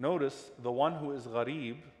notice, the one who is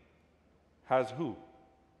gharib has who?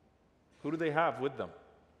 Who do they have with them?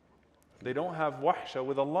 They don't have wahsha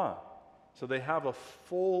with Allah. So they have a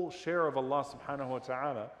full share of Allah subhanahu wa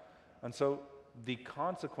ta'ala. And so the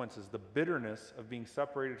consequences, the bitterness of being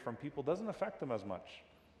separated from people doesn't affect them as much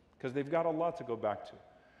because they've got Allah to go back to.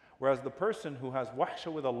 Whereas the person who has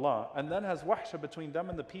wahsha with Allah and then has wahsha between them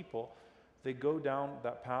and the people, they go down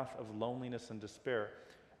that path of loneliness and despair.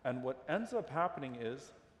 And what ends up happening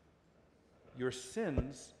is your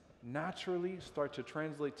sins naturally start to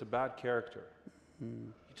translate to bad character.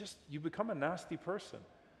 You become a nasty person.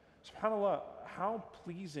 SubhanAllah, how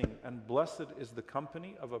pleasing and blessed is the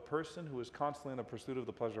company of a person who is constantly in the pursuit of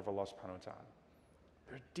the pleasure of Allah subhanahu wa ta'ala.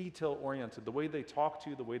 They're detail-oriented. The way they talk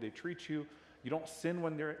to you, the way they treat you, You don't sin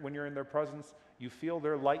when you're in their presence. You feel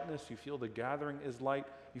their lightness. You feel the gathering is light.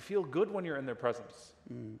 You feel good when you're in their presence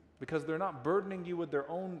because they're not burdening you with their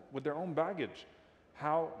own baggage.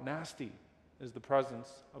 How nasty is the presence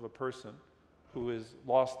of a person who is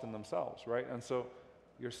lost in themselves, right? And so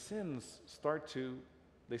your sins start to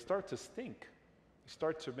stink. They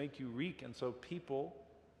start to make you reek, and so people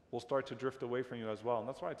will start to drift away from you as well. And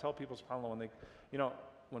that's why I tell people, subhanAllah,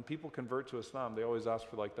 when people convert to Islam, they always ask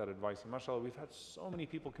for like that advice. And mashallah, we've had so many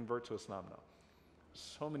people convert to Islam now.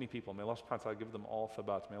 So many people. May Allah subhanahu wa ta'ala give them all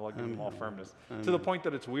thabat. May Allah give them all firmness. To the point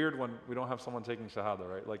that it's weird when we don't have someone taking shahada,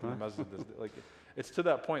 right? Like in the masjid. Like, it's to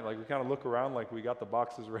that point. Like we kind of look around like we got the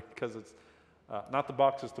boxes ready because it's not the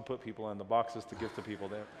boxes to put people in, the boxes to give to people.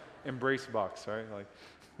 The embrace box, right? Like,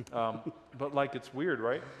 but like it's weird,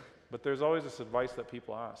 right? But there's always this advice that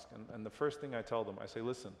people ask. And the first thing I tell them, I say,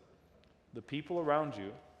 listen, the people around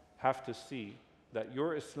you have to see that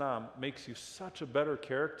your Islam makes you such a better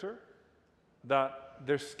character that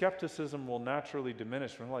their skepticism will naturally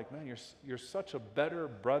diminish. When like, man, you're such a better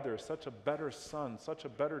brother, such a better son, such a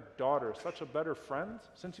better daughter, such a better friend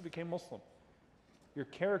since you became Muslim. Your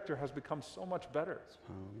character has become so much better,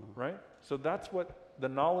 right? So that's what the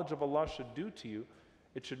knowledge of Allah should do to you.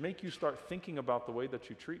 It should make you start thinking about the way that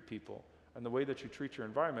you treat people and the way that you treat your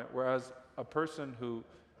environment, whereas a person who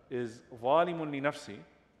is ظالم لنفسه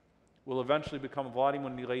will eventually become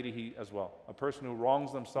ظالم لغيره as well. A person who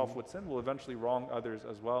wrongs themselves with sin will eventually wrong others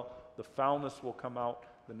as well. The foulness will come out,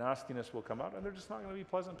 the nastiness will come out, and they're just not going to be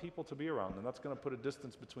pleasant people to be around. And that's going to put a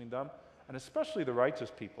distance between them, and especially the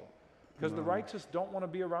righteous people. Because the righteous don't want to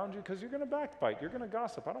be around you because you're going to backbite, you're going to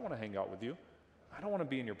gossip. I don't want to hang out with you. I don't want to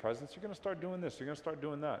be in your presence. You're going to start doing this. You're going to start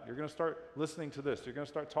doing that. You're going to start listening to this. You're going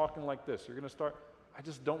to start talking like this. You're going to start, I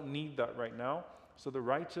just don't need that right now. So the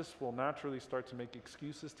righteous will naturally start to make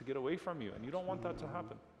excuses to get away from you. And you don't want that to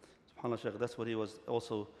happen. SubhanAllah, Shaykh, that's what he was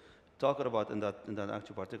also talking about in that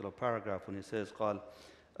actual particular paragraph when he says, قال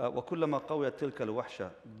وكلما قويت تلك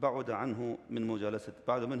الوحشة بعد عنه من مجالسة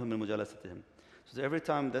بعد منهم من مجالستهم. So every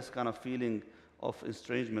time this kind of feeling of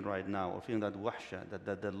estrangement right now, or feeling that wahsha,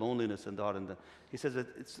 that loneliness in the heart, he says that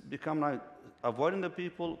it's become like avoiding the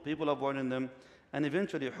people avoiding them, and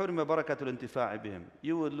eventually حرم بركة الانتفاع بهم.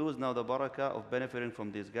 You will lose now the barakah of benefiting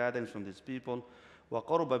from these gatherings, from these people.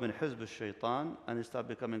 وقرب من حزب الشيطان, and you start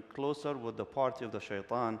becoming closer with the party of the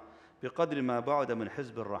shaitan. بقدر ما بعد من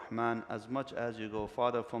حزب الرحمن, as much as you go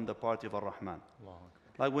farther from the party of Ar-Rahman.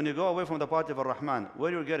 Like when you go away from the party of Ar-Rahman,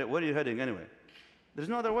 where are you heading anyway? There's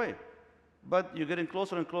no other way. But you're getting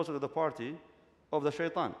closer and closer to the party of the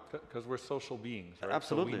shaitan. Because we're social beings, right?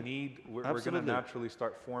 Absolutely. So we're going to naturally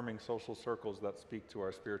start forming social circles that speak to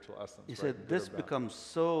our spiritual essence. He said this becomes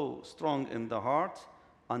so strong in the heart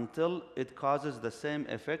until it causes the same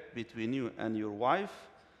effect between you and your wife,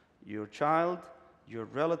 your child, your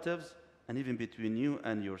relatives, and even between you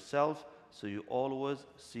and yourself. So you always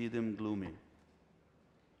see them gloomy.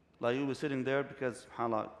 Like you'll be sitting there because,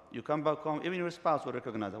 subhanAllah, you come back home, even your spouse will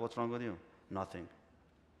recognize that. What's wrong with you? Nothing.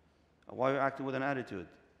 Why are you acting with an attitude?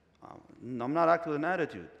 I'm not acting with an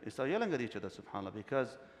attitude. You start yelling at each other, subhanAllah,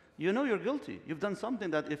 because you know you're guilty. You've done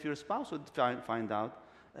something that if your spouse would find out,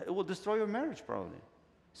 it will destroy your marriage probably.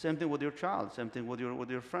 Same thing with your child, same thing with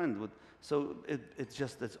your friend. So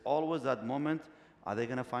it's always that moment, are they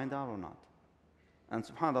going to find out or not? And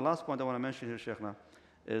subhanAllah, the last point I want to mention here, Shaykhna,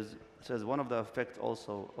 is, it says one of the effects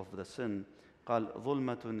also of the sin, قال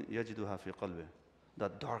ظلمة يجدها في قلبه,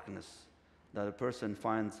 that darkness that a person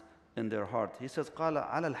finds in their heart. He says قال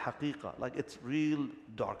على الحقيقة, like it's real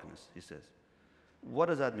darkness, he says. What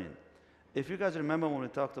does that mean? If you guys remember when we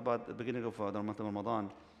talked about the beginning of the month of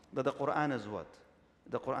Ramadan, that the Quran is what?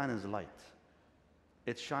 The Quran is light.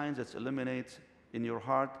 It shines, it illuminates in your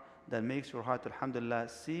heart, that makes your heart, alhamdulillah,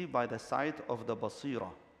 see by the sight of the basira.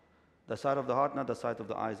 The sight of the heart, not the sight of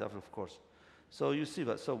the eyes, of course. So you see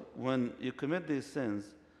that. So when you commit these sins,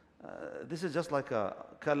 this is just like a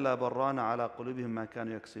كَلَّا بَرَّانَ عَلَىٰ قُلُوبِهِمْ مَا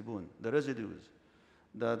كَانُوا يَكْسِبُونَ. The residues,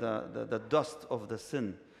 the dust of the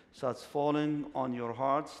sin starts falling on your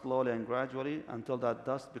heart slowly and gradually until that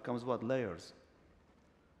dust becomes what? Layers.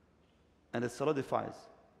 And it solidifies.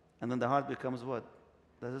 And then the heart becomes what?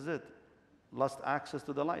 This is it. Lost access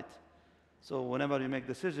to the light. So whenever you make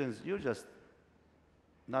decisions, you're just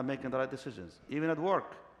not making the right decisions. Even at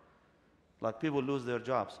work, like people lose their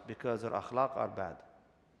jobs because their akhlaq are bad.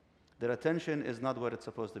 Their attention is not where it's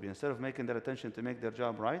supposed to be. Instead of making their attention to make their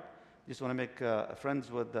job right, they just want to make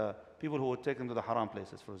friends with people who would take them to the haram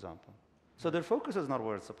places, for example. So their focus is not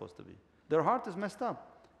where it's supposed to be. Their heart is messed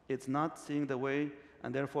up. It's not seeing the way,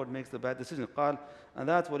 and therefore it makes the bad decision. قال, and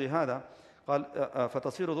that's what he had. قال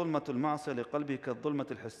فتصير ظلمة المعصية لقلبه كالظلمة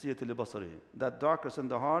الحسية لبصره. That darkness in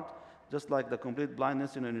the heart, just like the complete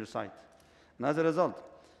blindness in your sight. And as a result,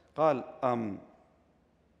 قال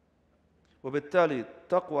وبالتالي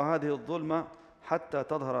تقوى هذه الظلمة حتى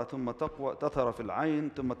تظهر ثم تظهر في العين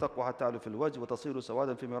ثم تقوى حتى تعلو في الوجه وتصير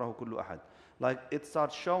سوادا فيما يراه كل أحد. Like it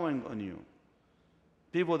starts showing on you.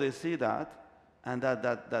 People, they see that, and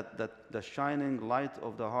that the shining light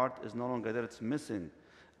of the heart is no longer there, it's missing.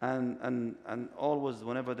 And always,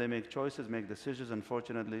 whenever they make choices, make decisions,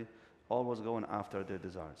 unfortunately, always going after their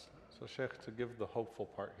desires. So, Sheikh, to give the hopeful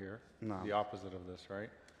part here, No. the opposite of this, right?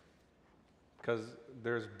 Because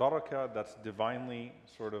there's barakah that's divinely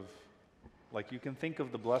sort of, like you can think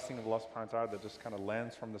of the blessing of Allah subhanahu wa ta'ala that just kind of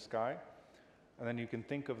lands from the sky, and then you can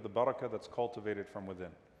think of the barakah that's cultivated from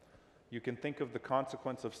within. You can think of the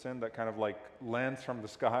consequence of sin that kind of like lands from the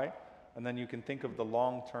sky, and then you can think of the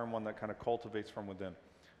long-term one that kind of cultivates from within.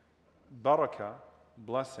 Barakah,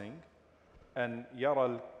 blessing, and yara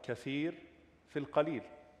al-kathir fil qalil,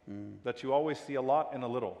 that you always see a lot in a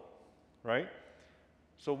little, right?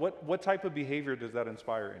 So what type of behavior does that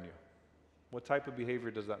inspire in you? What type of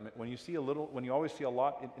behavior does that make? When you see a little, when you always see a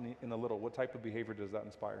lot in a little, what type of behavior does that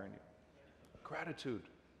inspire in you? Gratitude,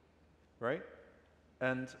 right?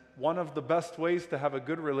 And one of the best ways to have a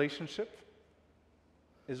good relationship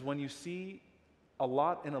is when you see a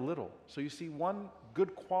lot in a little. So you see one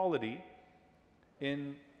good quality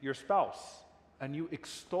in your spouse and you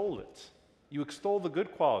extol it. You extol the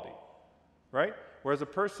good quality, right? Whereas a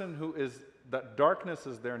person who is, that darkness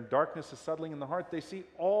is there and darkness is settling in the heart, they see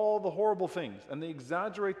all the horrible things and they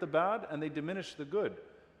exaggerate the bad and they diminish the good.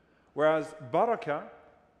 Whereas barakah,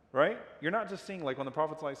 right? You're not just seeing, like when the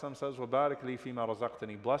Prophet ﷺ says, وَبَارِكْ لِي فِي مَا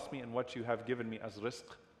رَزَقْتَنِي, bless me in what you have given me as rizq.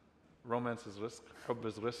 Romance is rizq, hubb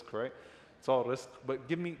is rizq, right? It's all rizq. But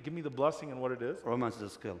give me the blessing in what it is. Romance is a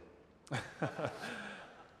skill.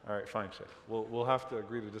 All right, fine, Sheikh. We'll have to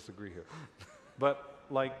agree to disagree here. But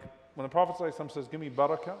like when the Prophet ﷺ says, give me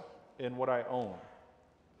barakah in what I own,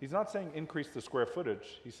 he's not saying increase the square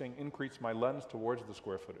footage. He's saying increase my lens towards the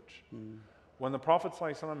square footage. When the Prophet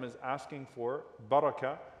ﷺ is asking for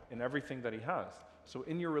barakah in everything that he has. So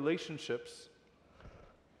in your relationships,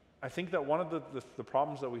 I think that one of the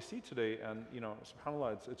problems that we see today, and you know,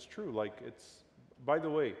 subhanAllah, it's true, like it's, by the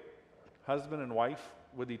way, husband and wife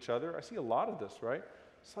with each other, I see a lot of this, right?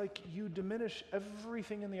 It's like you diminish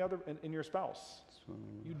everything in your spouse.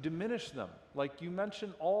 You diminish them. Like you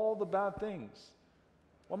mention all the bad things.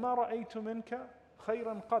 وَمَا رَأَيْتُ مِنْكَ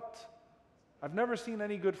خَيْرًا قَطْ. I've never seen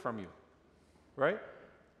any good from you, right?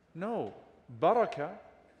 No, barakah,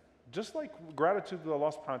 just like gratitude to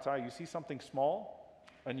Allah subhanahu wa ta'ala, you see something small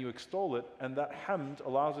and you extol it, and that hamd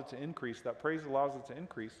allows it to increase, that praise allows it to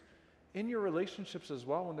increase. In your relationships as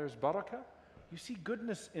well, when there's barakah, you see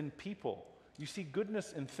goodness in people, you see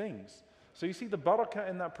goodness in things. So you see the barakah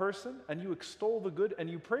in that person and you extol the good and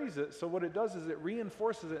you praise it, so what it does is it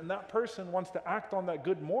reinforces it and that person wants to act on that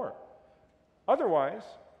good more. Otherwise,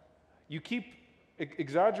 you keep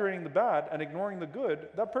exaggerating the bad and ignoring the good,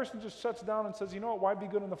 that person just shuts down and says, you know what, why be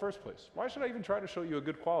good in the first place? Why should I even try to show you a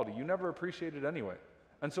good quality? You never appreciate it anyway.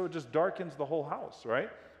 And so it just darkens the whole house, right?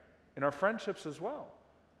 In our friendships as well.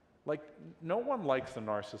 Like, no one likes a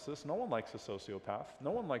narcissist, no one likes a sociopath,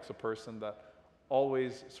 no one likes a person that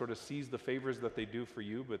always sort of sees the favors that they do for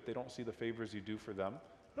you, but they don't see the favors you do for them.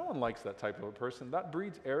 No one likes that type of a person. That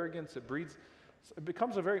breeds arrogance, it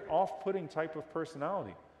becomes a very off-putting type of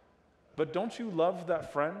personality. But don't you love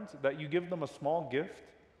that friend that you give them a small gift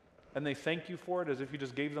and they thank you for it as if you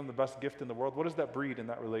just gave them the best gift in the world? What does that breed in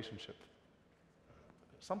that relationship?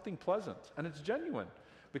 Something pleasant, and it's genuine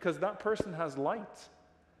because that person has light.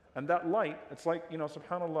 And that light, it's like, you know,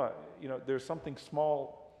 subhanAllah, you know, there's something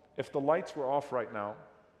small. If the lights were off right now,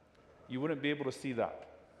 you wouldn't be able to see that.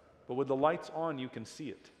 But with the lights on, you can see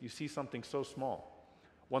it. You see something so small.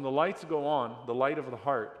 When the lights go on, the light of the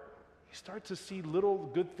heart, you start to see little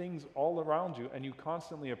good things all around you and you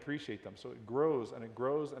constantly appreciate them. So it grows and it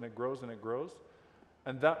grows and it grows and it grows.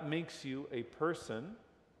 And that makes you a person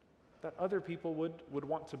that other people would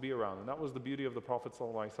want to be around. And that was the beauty of the Prophet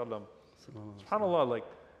ﷺ. SubhanAllah, like,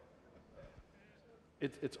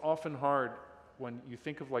 it's often hard when you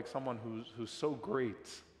think of like someone who's so great.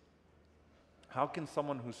 How can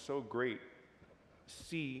someone who's so great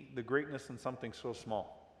see the greatness in something so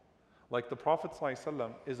small? Like the Prophet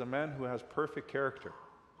ﷺ is a man who has perfect character,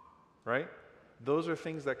 right? Those are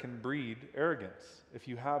things that can breed arrogance. If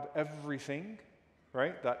you have everything,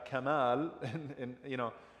 right? That kamal,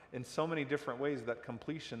 in so many different ways, that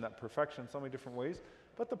completion, that perfection, so many different ways.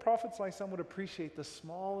 But the Prophet ﷺ would appreciate the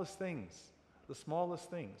smallest things,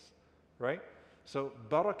 right? So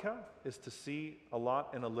barakah is to see a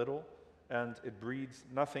lot in a little, and it breeds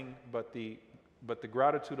nothing but the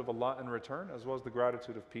gratitude of Allah in return, as well as the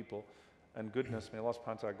gratitude of people and goodness. May Allah subhanahu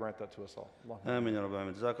wa ta'ala grant that to us all. Ameen ya Rabbi.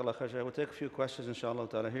 Ameen. Jazakallah khair. We'll take a few questions, inshallah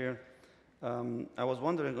ta'ala, here. I was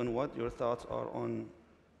wondering on what your thoughts are on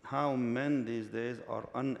how men these days are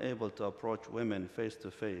unable to approach women face to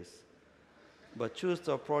face, but choose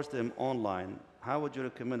to approach them online. How would you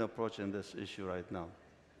recommend approaching this issue right now?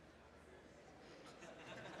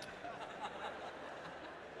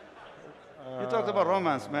 You talked about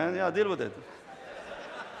romance, man. Yeah, deal with it.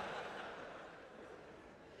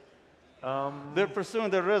 They're pursuing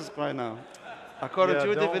their risk right now, according to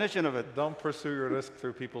your definition of it. Don't pursue your risk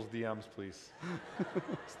through people's DMs, please.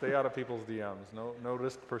 Stay out of people's DMs. No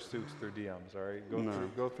risk pursuits through DMs, all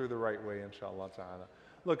right? Go through the right way, inshallah ta'ala.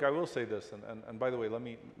 Look, I will say this, and by the way, let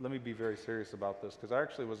me be very serious about this, because I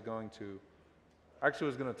actually was going to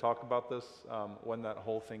talk about this when that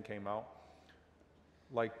whole thing came out.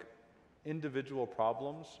 Like, individual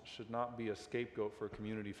problems should not be a scapegoat for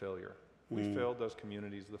community failure. We failed as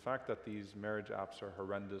communities. The fact that these marriage apps are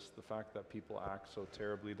horrendous, the fact that people act so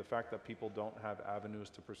terribly, the fact that people don't have avenues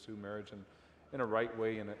to pursue marriage in a right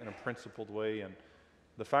way, in a principled way, and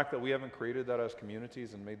the fact that we haven't created that as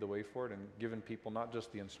communities and made the way for it and given people not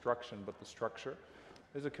just the instruction but the structure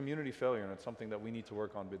is a community failure, and it's something that we need to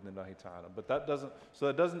work on bidnillahi ta'ala. But that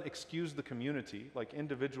doesn't excuse the community. Like,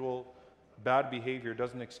 individual bad behavior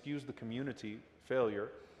doesn't excuse the community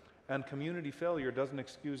failure. And community failure doesn't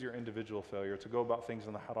excuse your individual failure to go about things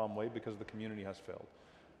in the haram way because the community has failed.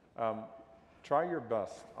 Try your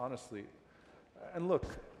best, honestly. And look,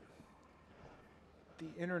 the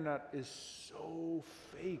internet is so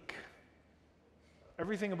fake.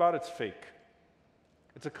 Everything about it's fake.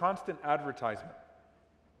 It's a constant advertisement,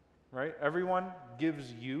 right? Everyone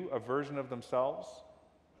gives you a version of themselves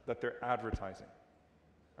that they're advertising,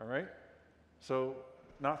 all right? So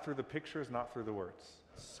not through the pictures, not through the words.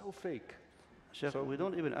 So fake. Sheikh, we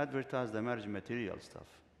don't even advertise the marriage material stuff.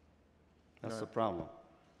 That's the problem.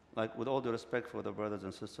 Like, with all the respect for the brothers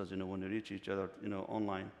and sisters, when you reach each other,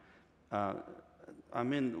 online. I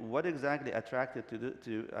mean, what exactly attracted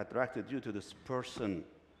you to this person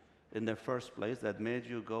in the first place that made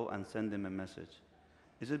you go and send him a message?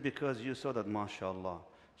 Is it because you saw that, mashallah,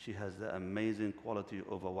 she has the amazing quality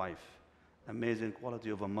of a wife, amazing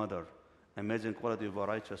quality of a mother, amazing quality of a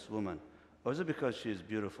righteous woman? Or is it because she's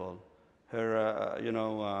beautiful, her,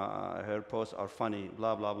 her posts are funny,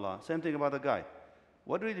 blah, blah, blah? Same thing about the guy.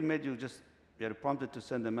 What really made you just get prompted to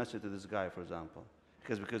send a message to this guy, for example?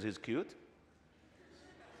 Because he's cute?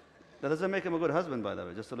 That doesn't make him a good husband, by the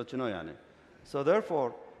way, just to let you know, yani. So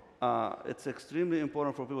therefore, it's extremely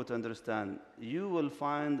important for people to understand, you will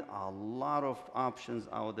find a lot of options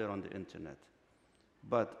out there on the internet.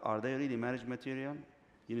 But are they really marriage material?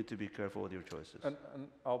 You need to be careful with your choices. And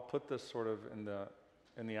I'll put this sort of in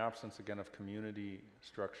the absence again of community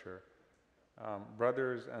structure.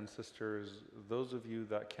 Brothers and sisters, those of you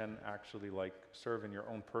that can actually serve in your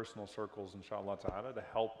own personal circles, inshallah ta'ala, to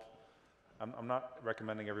help. I'm not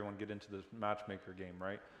recommending everyone get into this matchmaker game,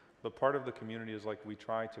 right? But part of the community is we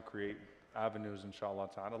try to create avenues, inshallah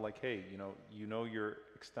ta'ala, hey, you're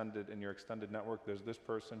extended in your extended network, there's this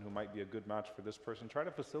person who might be a good match for this person. Try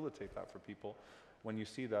to facilitate that for people when you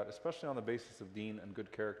see that, especially on the basis of deen and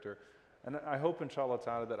good character. And I hope, inshallah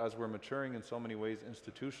ta'ala, that as we're maturing in so many ways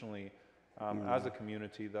institutionally, as a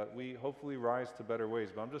community, that we hopefully rise to better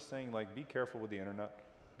ways. But I'm just saying, be careful with the internet.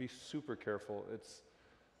 Be super careful. It's,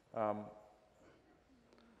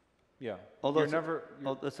 although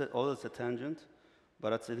it's a tangent,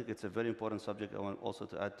 but I think it's a very important subject. I want also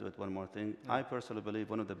to add to it one more thing. Yeah. I personally believe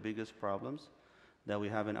one of the biggest problems that we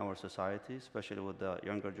have in our society, especially with the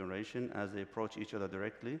younger generation, as they approach each other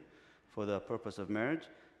directly for the purpose of marriage,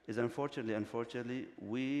 is unfortunately,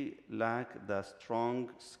 we lack the strong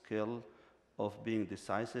skill of being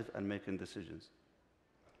decisive and making decisions.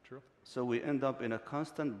 True. So we end up in a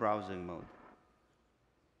constant browsing mode.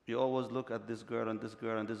 You always look at this girl and this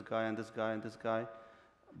girl and this guy and this guy and this guy,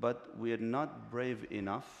 but we are not brave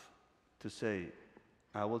enough to say,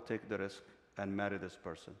 I will take the risk and marry this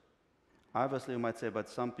person. Obviously, you might say, but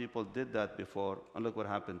some people did that before, and look what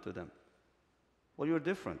happened to them. Well, you're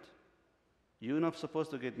different. You're not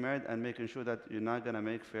supposed to get married and making sure that you're not going to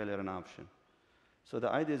make failure an option. So the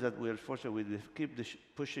idea is that we keep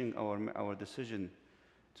pushing our decision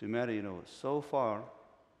to marry, so far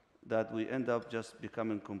that we end up just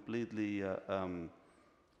becoming completely,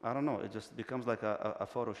 I don't know, it just becomes like a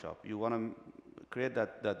Photoshop. You want to create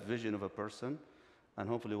that vision of a person, and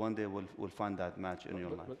hopefully one day we'll find that match in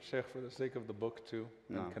your life. But Sheikh, for the sake of the book too,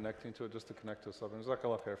 and connecting to it, just to connect to us up, and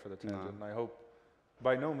Jazakallah khair for the tangent, and I hope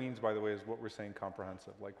by no means, by the way, is what we're saying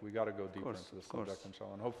comprehensive. Like, we got to go deeper into the course. subject,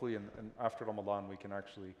 inshallah. And hopefully, after Ramadan, we can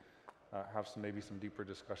actually have maybe some deeper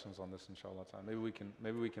discussions on this, inshallah. Maybe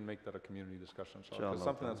we can make that a community discussion, inshallah. It's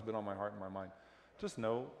something that's been on my heart and my mind. Just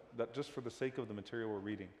know that just for the sake of the material we're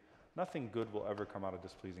reading, nothing good will ever come out of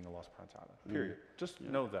displeasing Allah subhanahu wa ta'ala. Period. Just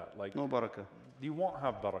know that. Like, no barakah. You won't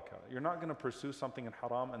have barakah. You're not going to pursue something in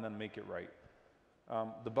haram and then make it right.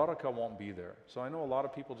 The barakah won't be there. So I know a lot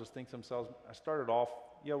of people just think to themselves, I started off,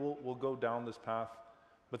 yeah, we'll go down this path,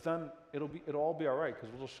 but then it'll all be all right, because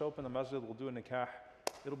we'll just show up in the masjid, we'll do a nikah,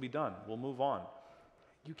 it'll be done, we'll move on.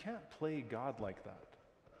 You can't play God like that.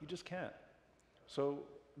 You just can't. So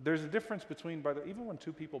there's a difference between, even when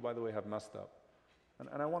two people, by the way, have messed up,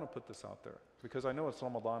 and I want to put this out there, because I know it's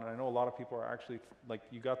Ramadan, and I know a lot of people are actually, like,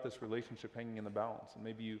 you got this relationship hanging in the balance, and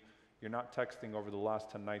maybe you're not texting over the last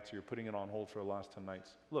 10 nights, or you're putting it on hold for the last 10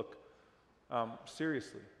 nights. Look,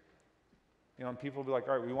 seriously, and people will be like,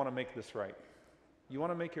 all right, we want to make this right. You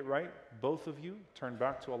want to make it right? Both of you turn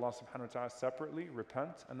back to Allah subhanahu wa ta'ala separately,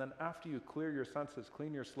 repent, and then after you clear your senses,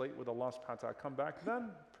 clean your slate with Allah subhanahu wa ta'ala, come back, then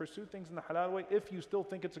pursue things in the halal way if you still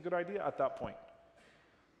think it's a good idea at that point.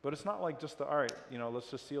 But it's not like just all right, let's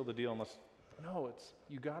just seal the deal and no,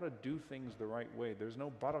 you got to do things the right way. There's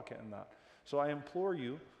no barakah in that. So I implore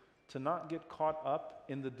you to not get caught up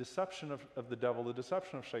in the deception of the devil, the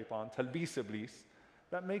deception of shaitan, talbis iblis,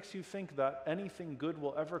 that makes you think that anything good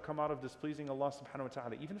will ever come out of displeasing Allah subhanahu wa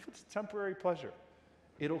ta'ala. Even if it's temporary pleasure,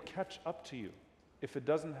 it'll catch up to you if it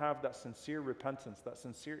doesn't have that sincere repentance, that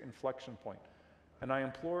sincere inflection point. And I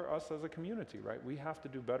implore us as a community, right? We have to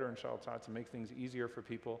do better, inshallah ta'ala, to make things easier for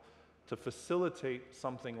people, to facilitate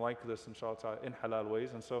something like this, inshallah ta'ala, in halal ways.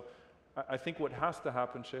 And so I think what has to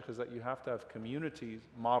happen, Sheikh, is that you have to have communities,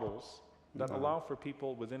 models, that allow for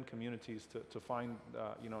people within communities to find,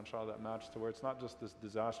 inshallah, that match to where it's not just this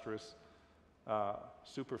disastrous,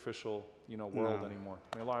 superficial, world anymore.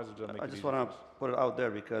 May Allah Azza wa Jalla make it easy. I just want to put it out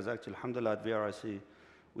there because actually, alhamdulillah, at VRIC,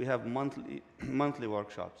 we have monthly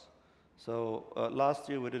workshops. So last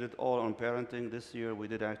year we did it all on parenting. This year we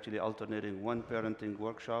did actually alternating one parenting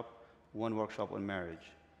workshop, one workshop on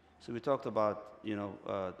marriage. So we talked about,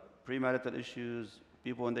 premarital issues,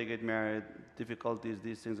 people when they get married, difficulties,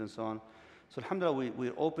 these things and so on. So alhamdulillah,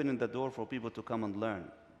 we're opening the door for people to come and learn.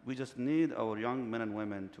 We just need our young men and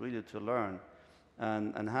women to really learn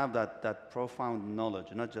and have that profound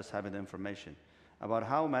knowledge, not just having the information about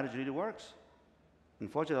how marriage really works.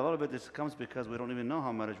 Unfortunately, a lot of it comes because we don't even know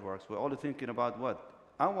how marriage works. We're only thinking about what?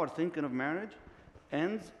 Our thinking of marriage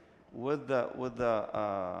ends with the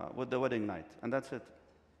wedding night, and that's it.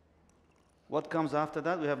 What comes after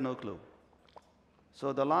that, we have no clue.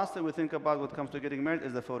 So the last thing we think about when it comes to getting married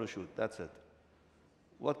is the photo shoot. That's it.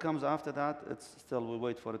 What comes after that, we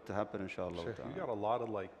wait for it to happen, inshallah. Sheikh, you got a lot of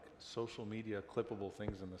social media clippable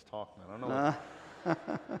things in this talk, man. I don't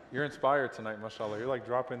know. You're inspired tonight, mashallah. You're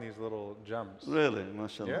dropping these little gems. Really,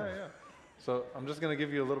 mashallah. Yeah. So I'm just going to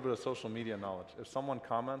give you a little bit of social media knowledge. If someone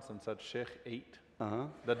comments and said Sheikh ate,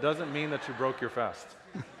 that doesn't mean that you broke your fast.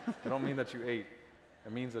 It don't mean that you ate.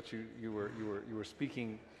 It means that you were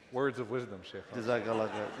speaking words of wisdom, Sheikh. Jazakallah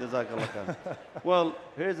khair. Well,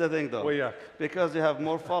 here's the thing though. Because you have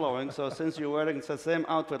more following, so since you're wearing the same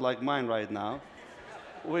outfit like mine right now,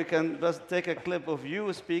 we can just take a clip of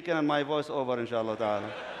you speaking and my voice over, inshallah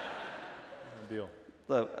ta'ala. Deal.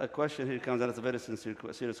 So a question here comes, and it's a very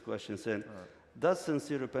serious question, saying, does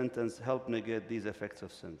sincere repentance help negate these effects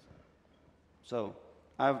of sins? So,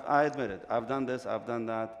 I admit it. I've done this, I've done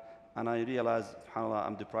that, and I realize, subhanAllah,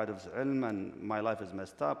 I'm deprived of ilm, and my life is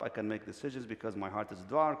messed up. I can make decisions because my heart is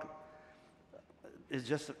dark. It's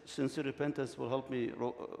just sincere repentance will help me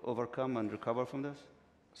overcome and recover from this?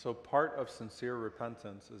 So part of sincere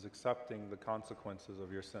repentance is accepting the consequences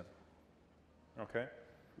of your sin. Okay?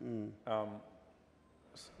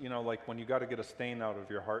 Like when you got to get a stain out of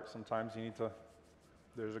your heart, sometimes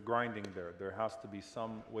there's a grinding there. There has to be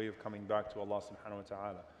some way of coming back to Allah subhanahu wa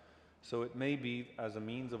ta'ala. So it may be as a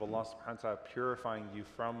means of Allah subhanahu wa ta'ala purifying you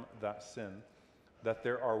from that sin, that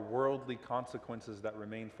there are worldly consequences that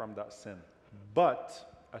remain from that sin. But,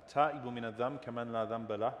 التائب من الذنب كمن لا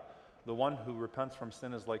ذنب له, the one who repents from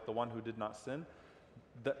sin is like the one who did not sin.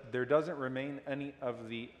 There doesn't remain any of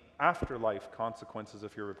the afterlife consequences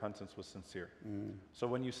if your repentance was sincere. So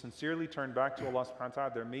when you sincerely turn back to Allah subhanahu wa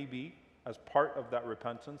ta'ala, there may be, as part of that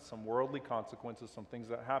repentance, some worldly consequences, some things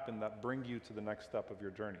that happen that bring you to the next step of your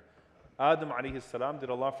journey. Adam alayhi salam, did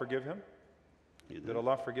Allah forgive him? Did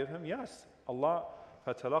Allah forgive him? Yes. Allah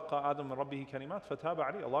فَتَلَقَّى آدَمْ مِنْ رَبِّهِ كَلِمَاتٍ فَتَابَ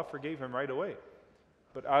عَلَيْهِ. Allah forgave him right away.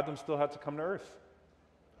 But Adam still had to come to earth.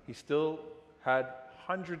 He still had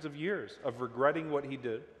hundreds of years of regretting what he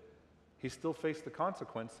did. he still faced the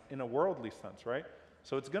consequence in a worldly sense, right?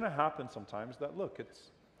 So it's going to happen sometimes that, look,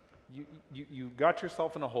 you got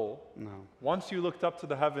yourself in a hole. No. Once you looked up to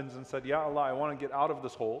the heavens and said, Ya Allah, I want to get out of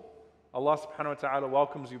this hole, Allah subhanahu wa ta'ala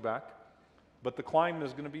welcomes you back. But the climb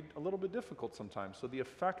is going to be a little bit difficult sometimes. So the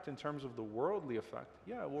effect in terms of the worldly effect,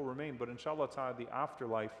 yeah, it will remain. But inshallah ta'ala, the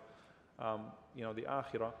afterlife, the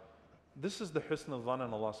akhirah, this is the husn al-dhan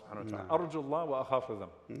in Allah subhanahu wa ta'ala. Arju Allah wa akhafu them.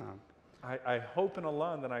 No. I hope in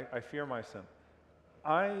Allah and then I fear my sin.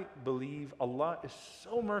 I believe Allah is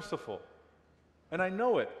so merciful. And I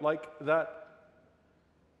know it, like that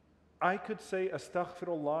I could say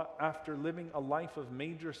astaghfirullah after living a life of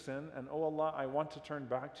major sin and, oh Allah, I want to turn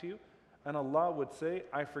back to you. And Allah would say,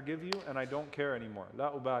 I forgive you and I don't care anymore.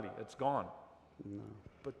 La ubali, it's gone. No.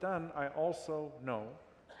 But then I also know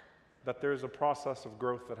that there's a process of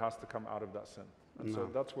growth that has to come out of that sin. And so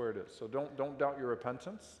that's where it is. So don't doubt your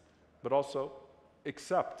repentance, but also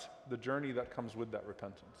accept the journey that comes with that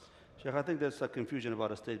repentance. Sheikh, I think there's a confusion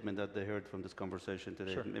about a statement that they heard from this conversation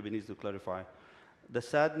today. Sure. Maybe needs to clarify. The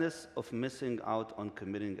sadness of missing out on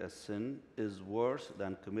committing a sin is worse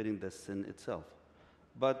than committing the sin itself.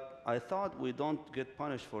 But I thought we don't get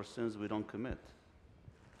punished for sins we don't commit.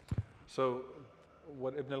 So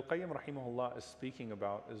what Ibn al-Qayyim rahimahullah is speaking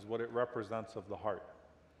about is what it represents of the heart.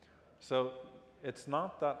 So it's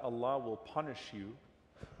not that Allah will punish you.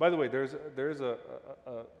 By the way, there's a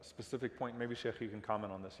specific point, maybe Shaykh you can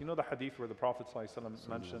comment on this. You know the hadith where the Prophet ﷺ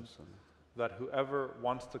mentioned that whoever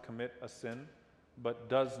wants to commit a sin but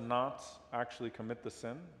does not actually commit the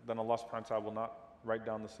sin, then Allah subhanahu wa ta'ala will not write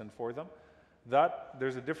down the sin for them. That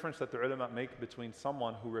there's a difference that the ulama make between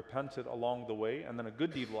someone who repented along the way and then a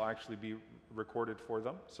good deed will actually be recorded for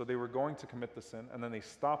them. So they were going to commit the sin and then they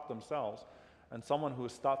stopped themselves, and someone who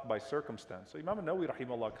is stopped by circumstance. So Imam Nawawi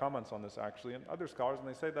rahimahullah comments on this actually, and other scholars, and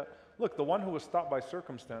they say that, look, the one who was stopped by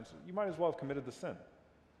circumstance, you might as well have committed the sin.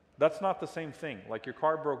 That's not the same thing. Like your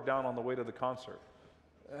car broke down on the way to the concert.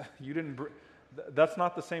 That's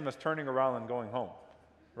not the same as turning around and going home,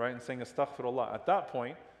 right? And saying astaghfirullah. At that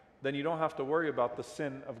point, then you don't have to worry about the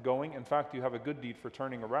sin of going. In fact, you have a good deed for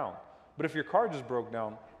turning around. But if your car just broke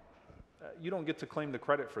down, you don't get to claim the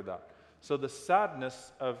credit for that. So the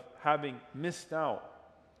sadness of having missed out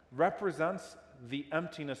represents the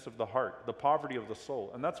emptiness of the heart, the poverty of the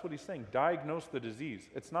soul. And that's what he's saying. Diagnose the disease.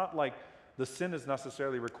 It's not like the sin is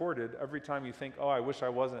necessarily recorded every time you think, oh, I wish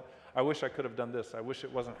I could have done this. I wish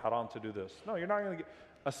it wasn't haram to do this. No, you're not going to get...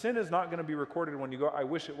 A sin is not going to be recorded when you go, I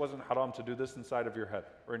wish it wasn't haram to do this inside of your head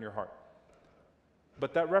or in your heart.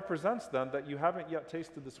 But that represents then that you haven't yet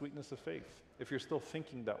tasted the sweetness of faith if you're still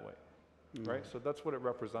thinking that way, right? So that's what it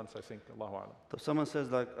represents, I think, Allahu A'lam. So someone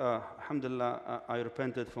says like, alhamdulillah, I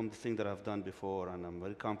repented from the thing that I've done before and I'm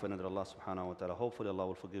very confident that Allah subhanahu wa ta'ala, hopefully Allah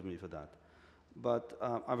will forgive me for that. But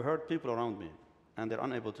I've heard people around me and they're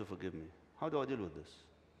unable to forgive me. How do I deal with this?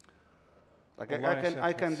 Like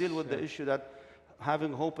I can deal with the issue that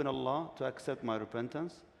having hope in Allah to accept my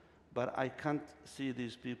repentance, but I can't see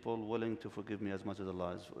these people willing to forgive me as much as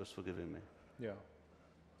Allah is forgiving me. Yeah.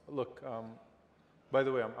 Look, by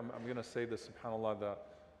the way, I'm going to say this, subhanAllah, that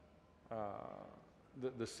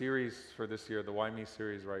the series for this year, the Why Me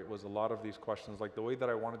series, right, was a lot of these questions. Like the way that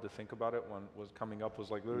I wanted to think about it when it was coming up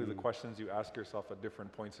was like literally the questions you ask yourself at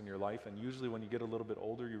different points in your life. And usually when you get a little bit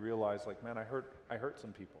older, you realize like, man, I hurt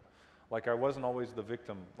some people. Like I wasn't always the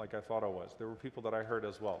victim like I thought I was. There were people that I hurt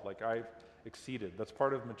as well. Like I've exceeded. That's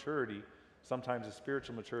part of maturity. Sometimes it's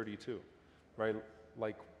spiritual maturity too, right?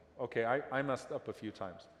 Like, okay, I messed up a few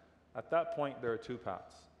times. At that point, there are two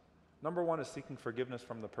paths. Number one is seeking forgiveness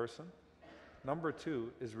from the person. Number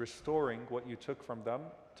two is restoring what you took from them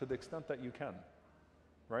to the extent that you can,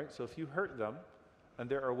 right? So if you hurt them, and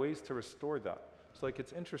there are ways to restore that. So like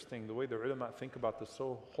it's interesting the way the ulama think about this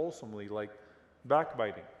so wholesomely, like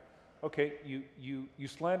backbiting. Okay, you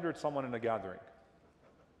slandered someone in a gathering.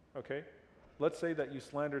 Okay? Let's say that you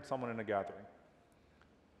slandered someone in a gathering.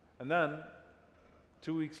 And then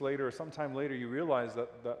 2 weeks later or sometime later you realize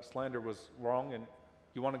that that slander was wrong and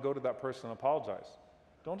you want to go to that person and apologize.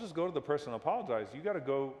 Don't just go to the person and apologize. You got to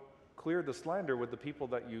go clear the slander with the people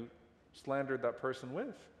that you slandered that person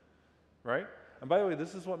with. Right? And by the way,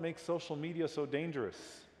 this is what makes social media so dangerous.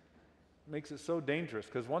 It makes it so dangerous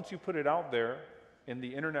because once you put it out there in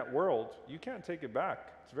the internet world, you can't take it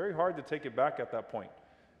back. It's very hard to take it back at that point.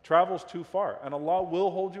 Travels too far, and Allah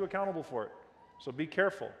will hold you accountable for it. So be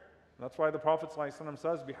careful. And that's why the Prophet ﷺ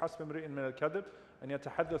says, بِحَسْبِ امْرِئٍ مِنَ الْكَذِبِ أَنْ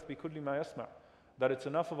يَتَحَدَّثْ بِكُلِّ مَا يَسْمَعُ. That it's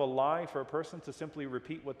enough of a lie for a person to simply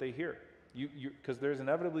repeat what they hear. Because there's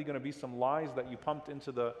inevitably going to be some lies that you pumped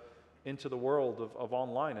into the world of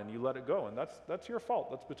online, and you let it go. And that's your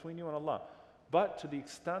fault. That's between you and Allah. But to the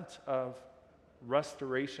extent of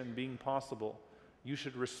restoration being possible, you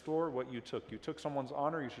should restore what you took. You took someone's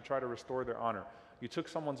honor, you should try to restore their honor. You took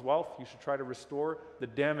someone's wealth, you should try to restore the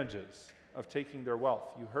damages of taking their wealth.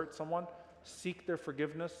 You hurt someone, seek their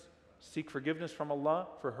forgiveness, seek forgiveness from Allah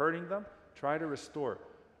for hurting them, try to restore.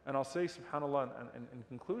 And I'll say, subhanAllah, and in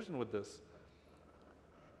conclusion with this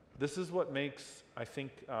is what makes, I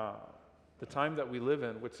think, the time that we live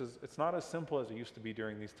in, which is, it's not as simple as it used to be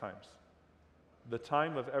during these times. The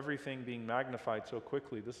time of everything being magnified so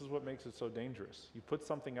quickly, this is what makes it so dangerous. You put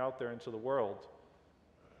something out there into the world,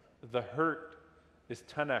 the hurt is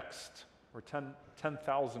 10x'd or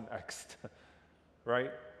 10,000x'd,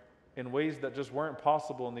 right? In ways that just weren't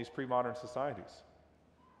possible in these pre-modern societies.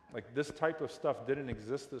 Like, this type of stuff didn't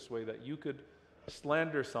exist this way, that you could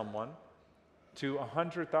slander someone to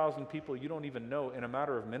 100,000 people you don't even know in a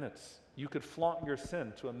matter of minutes. You could flaunt your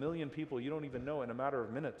sin to 1 million people you don't even know in a matter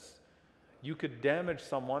of minutes. You could damage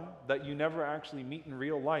someone that you never actually meet in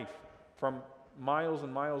real life from miles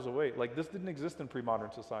and miles away. Like, this didn't exist in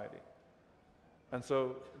pre-modern society. And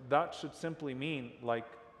so that should simply mean, like,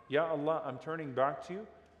 Ya Allah, I'm turning back to you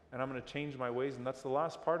and I'm going to change my ways. And that's the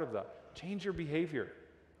last part of that. Change your behavior.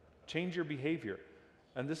 Change your behavior.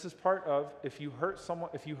 And this is part of, if you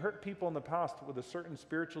hurt people in the past with a certain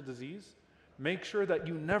spiritual disease, make sure that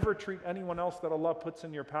you never treat anyone else that Allah puts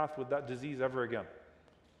in your path with that disease ever again.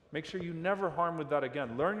 Make sure you never harm with that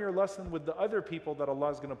again. Learn your lesson with the other people that Allah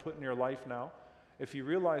is going to put in your life now. If you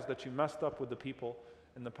realize that you messed up with the people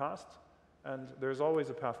in the past, and there's always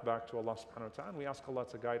a path back to Allah subhanahu wa ta'ala, and we ask Allah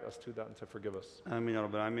to guide us to that and to forgive us. Ameen ya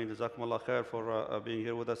Rabbil Alameen. Jazakumullah khair for being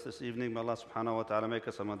here with us this evening. May Allah subhanahu wa ta'ala make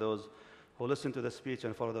us among those who listen to the speech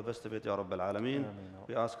and follow the best of it, Ya Rabbil Alameen.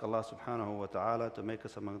 We ask Allah subhanahu wa ta'ala to make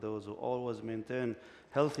us among those who always maintain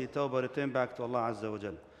healthy tawbah, return back to Allah Azza wa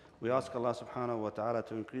Jal. We ask Allah subhanahu wa ta'ala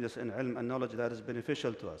to increase us in ilm and knowledge that is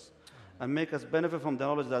beneficial to us, and make us benefit from the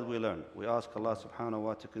knowledge that we learn. We ask Allah subhanahu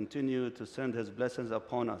wa ta'ala to continue to send His blessings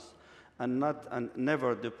upon us, and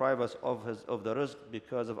never deprive us of the rizq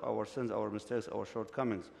because of our sins, our mistakes, our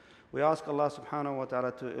shortcomings. We ask Allah subhanahu wa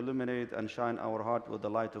ta'ala to illuminate and shine our heart with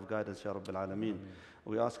the light of guidance, Ya Rabbil Alameen.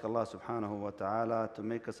 We ask Allah subhanahu wa ta'ala to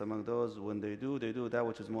make us among those, when they do that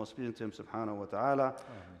which is most pleasing to Him subhanahu wa ta'ala.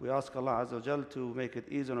 We ask Allah Azza wa Jal to make it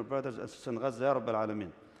easy on our brothers and sisters in Gaza, Ya Rabbil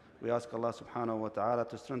Alameen. We ask Allah subhanahu wa ta'ala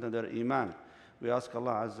to strengthen their iman. We ask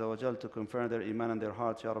Allah Azza wa Jal to confirm their iman in their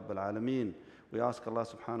hearts, Ya Rabbil Alameen. We ask Allah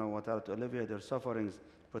subhanahu wa ta'ala to alleviate their sufferings,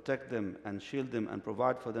 protect them and shield them and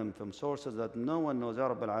provide for them from sources that no one knows, Ya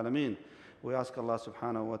Rabbil Alameen. We ask Allah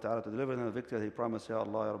subhanahu wa ta'ala to deliver them the victory that He promised, Ya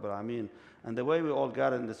Allah, Ya Rabbil Alameen. And the way we all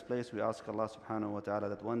gather in this place, we ask Allah subhanahu wa ta'ala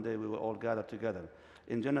that one day we will all gather together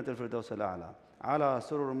in Jannat al-Firdaus al-A'la, ala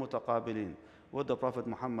surur mutaqabilin, with the Prophet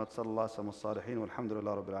Muhammad sallallahu alaihi wasallam, as-salihin,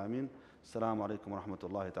 walhamdulillah Rabbil Alameen. Assalamu alaikum wa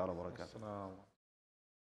rahmatullahi ta'ala wa barakatuh.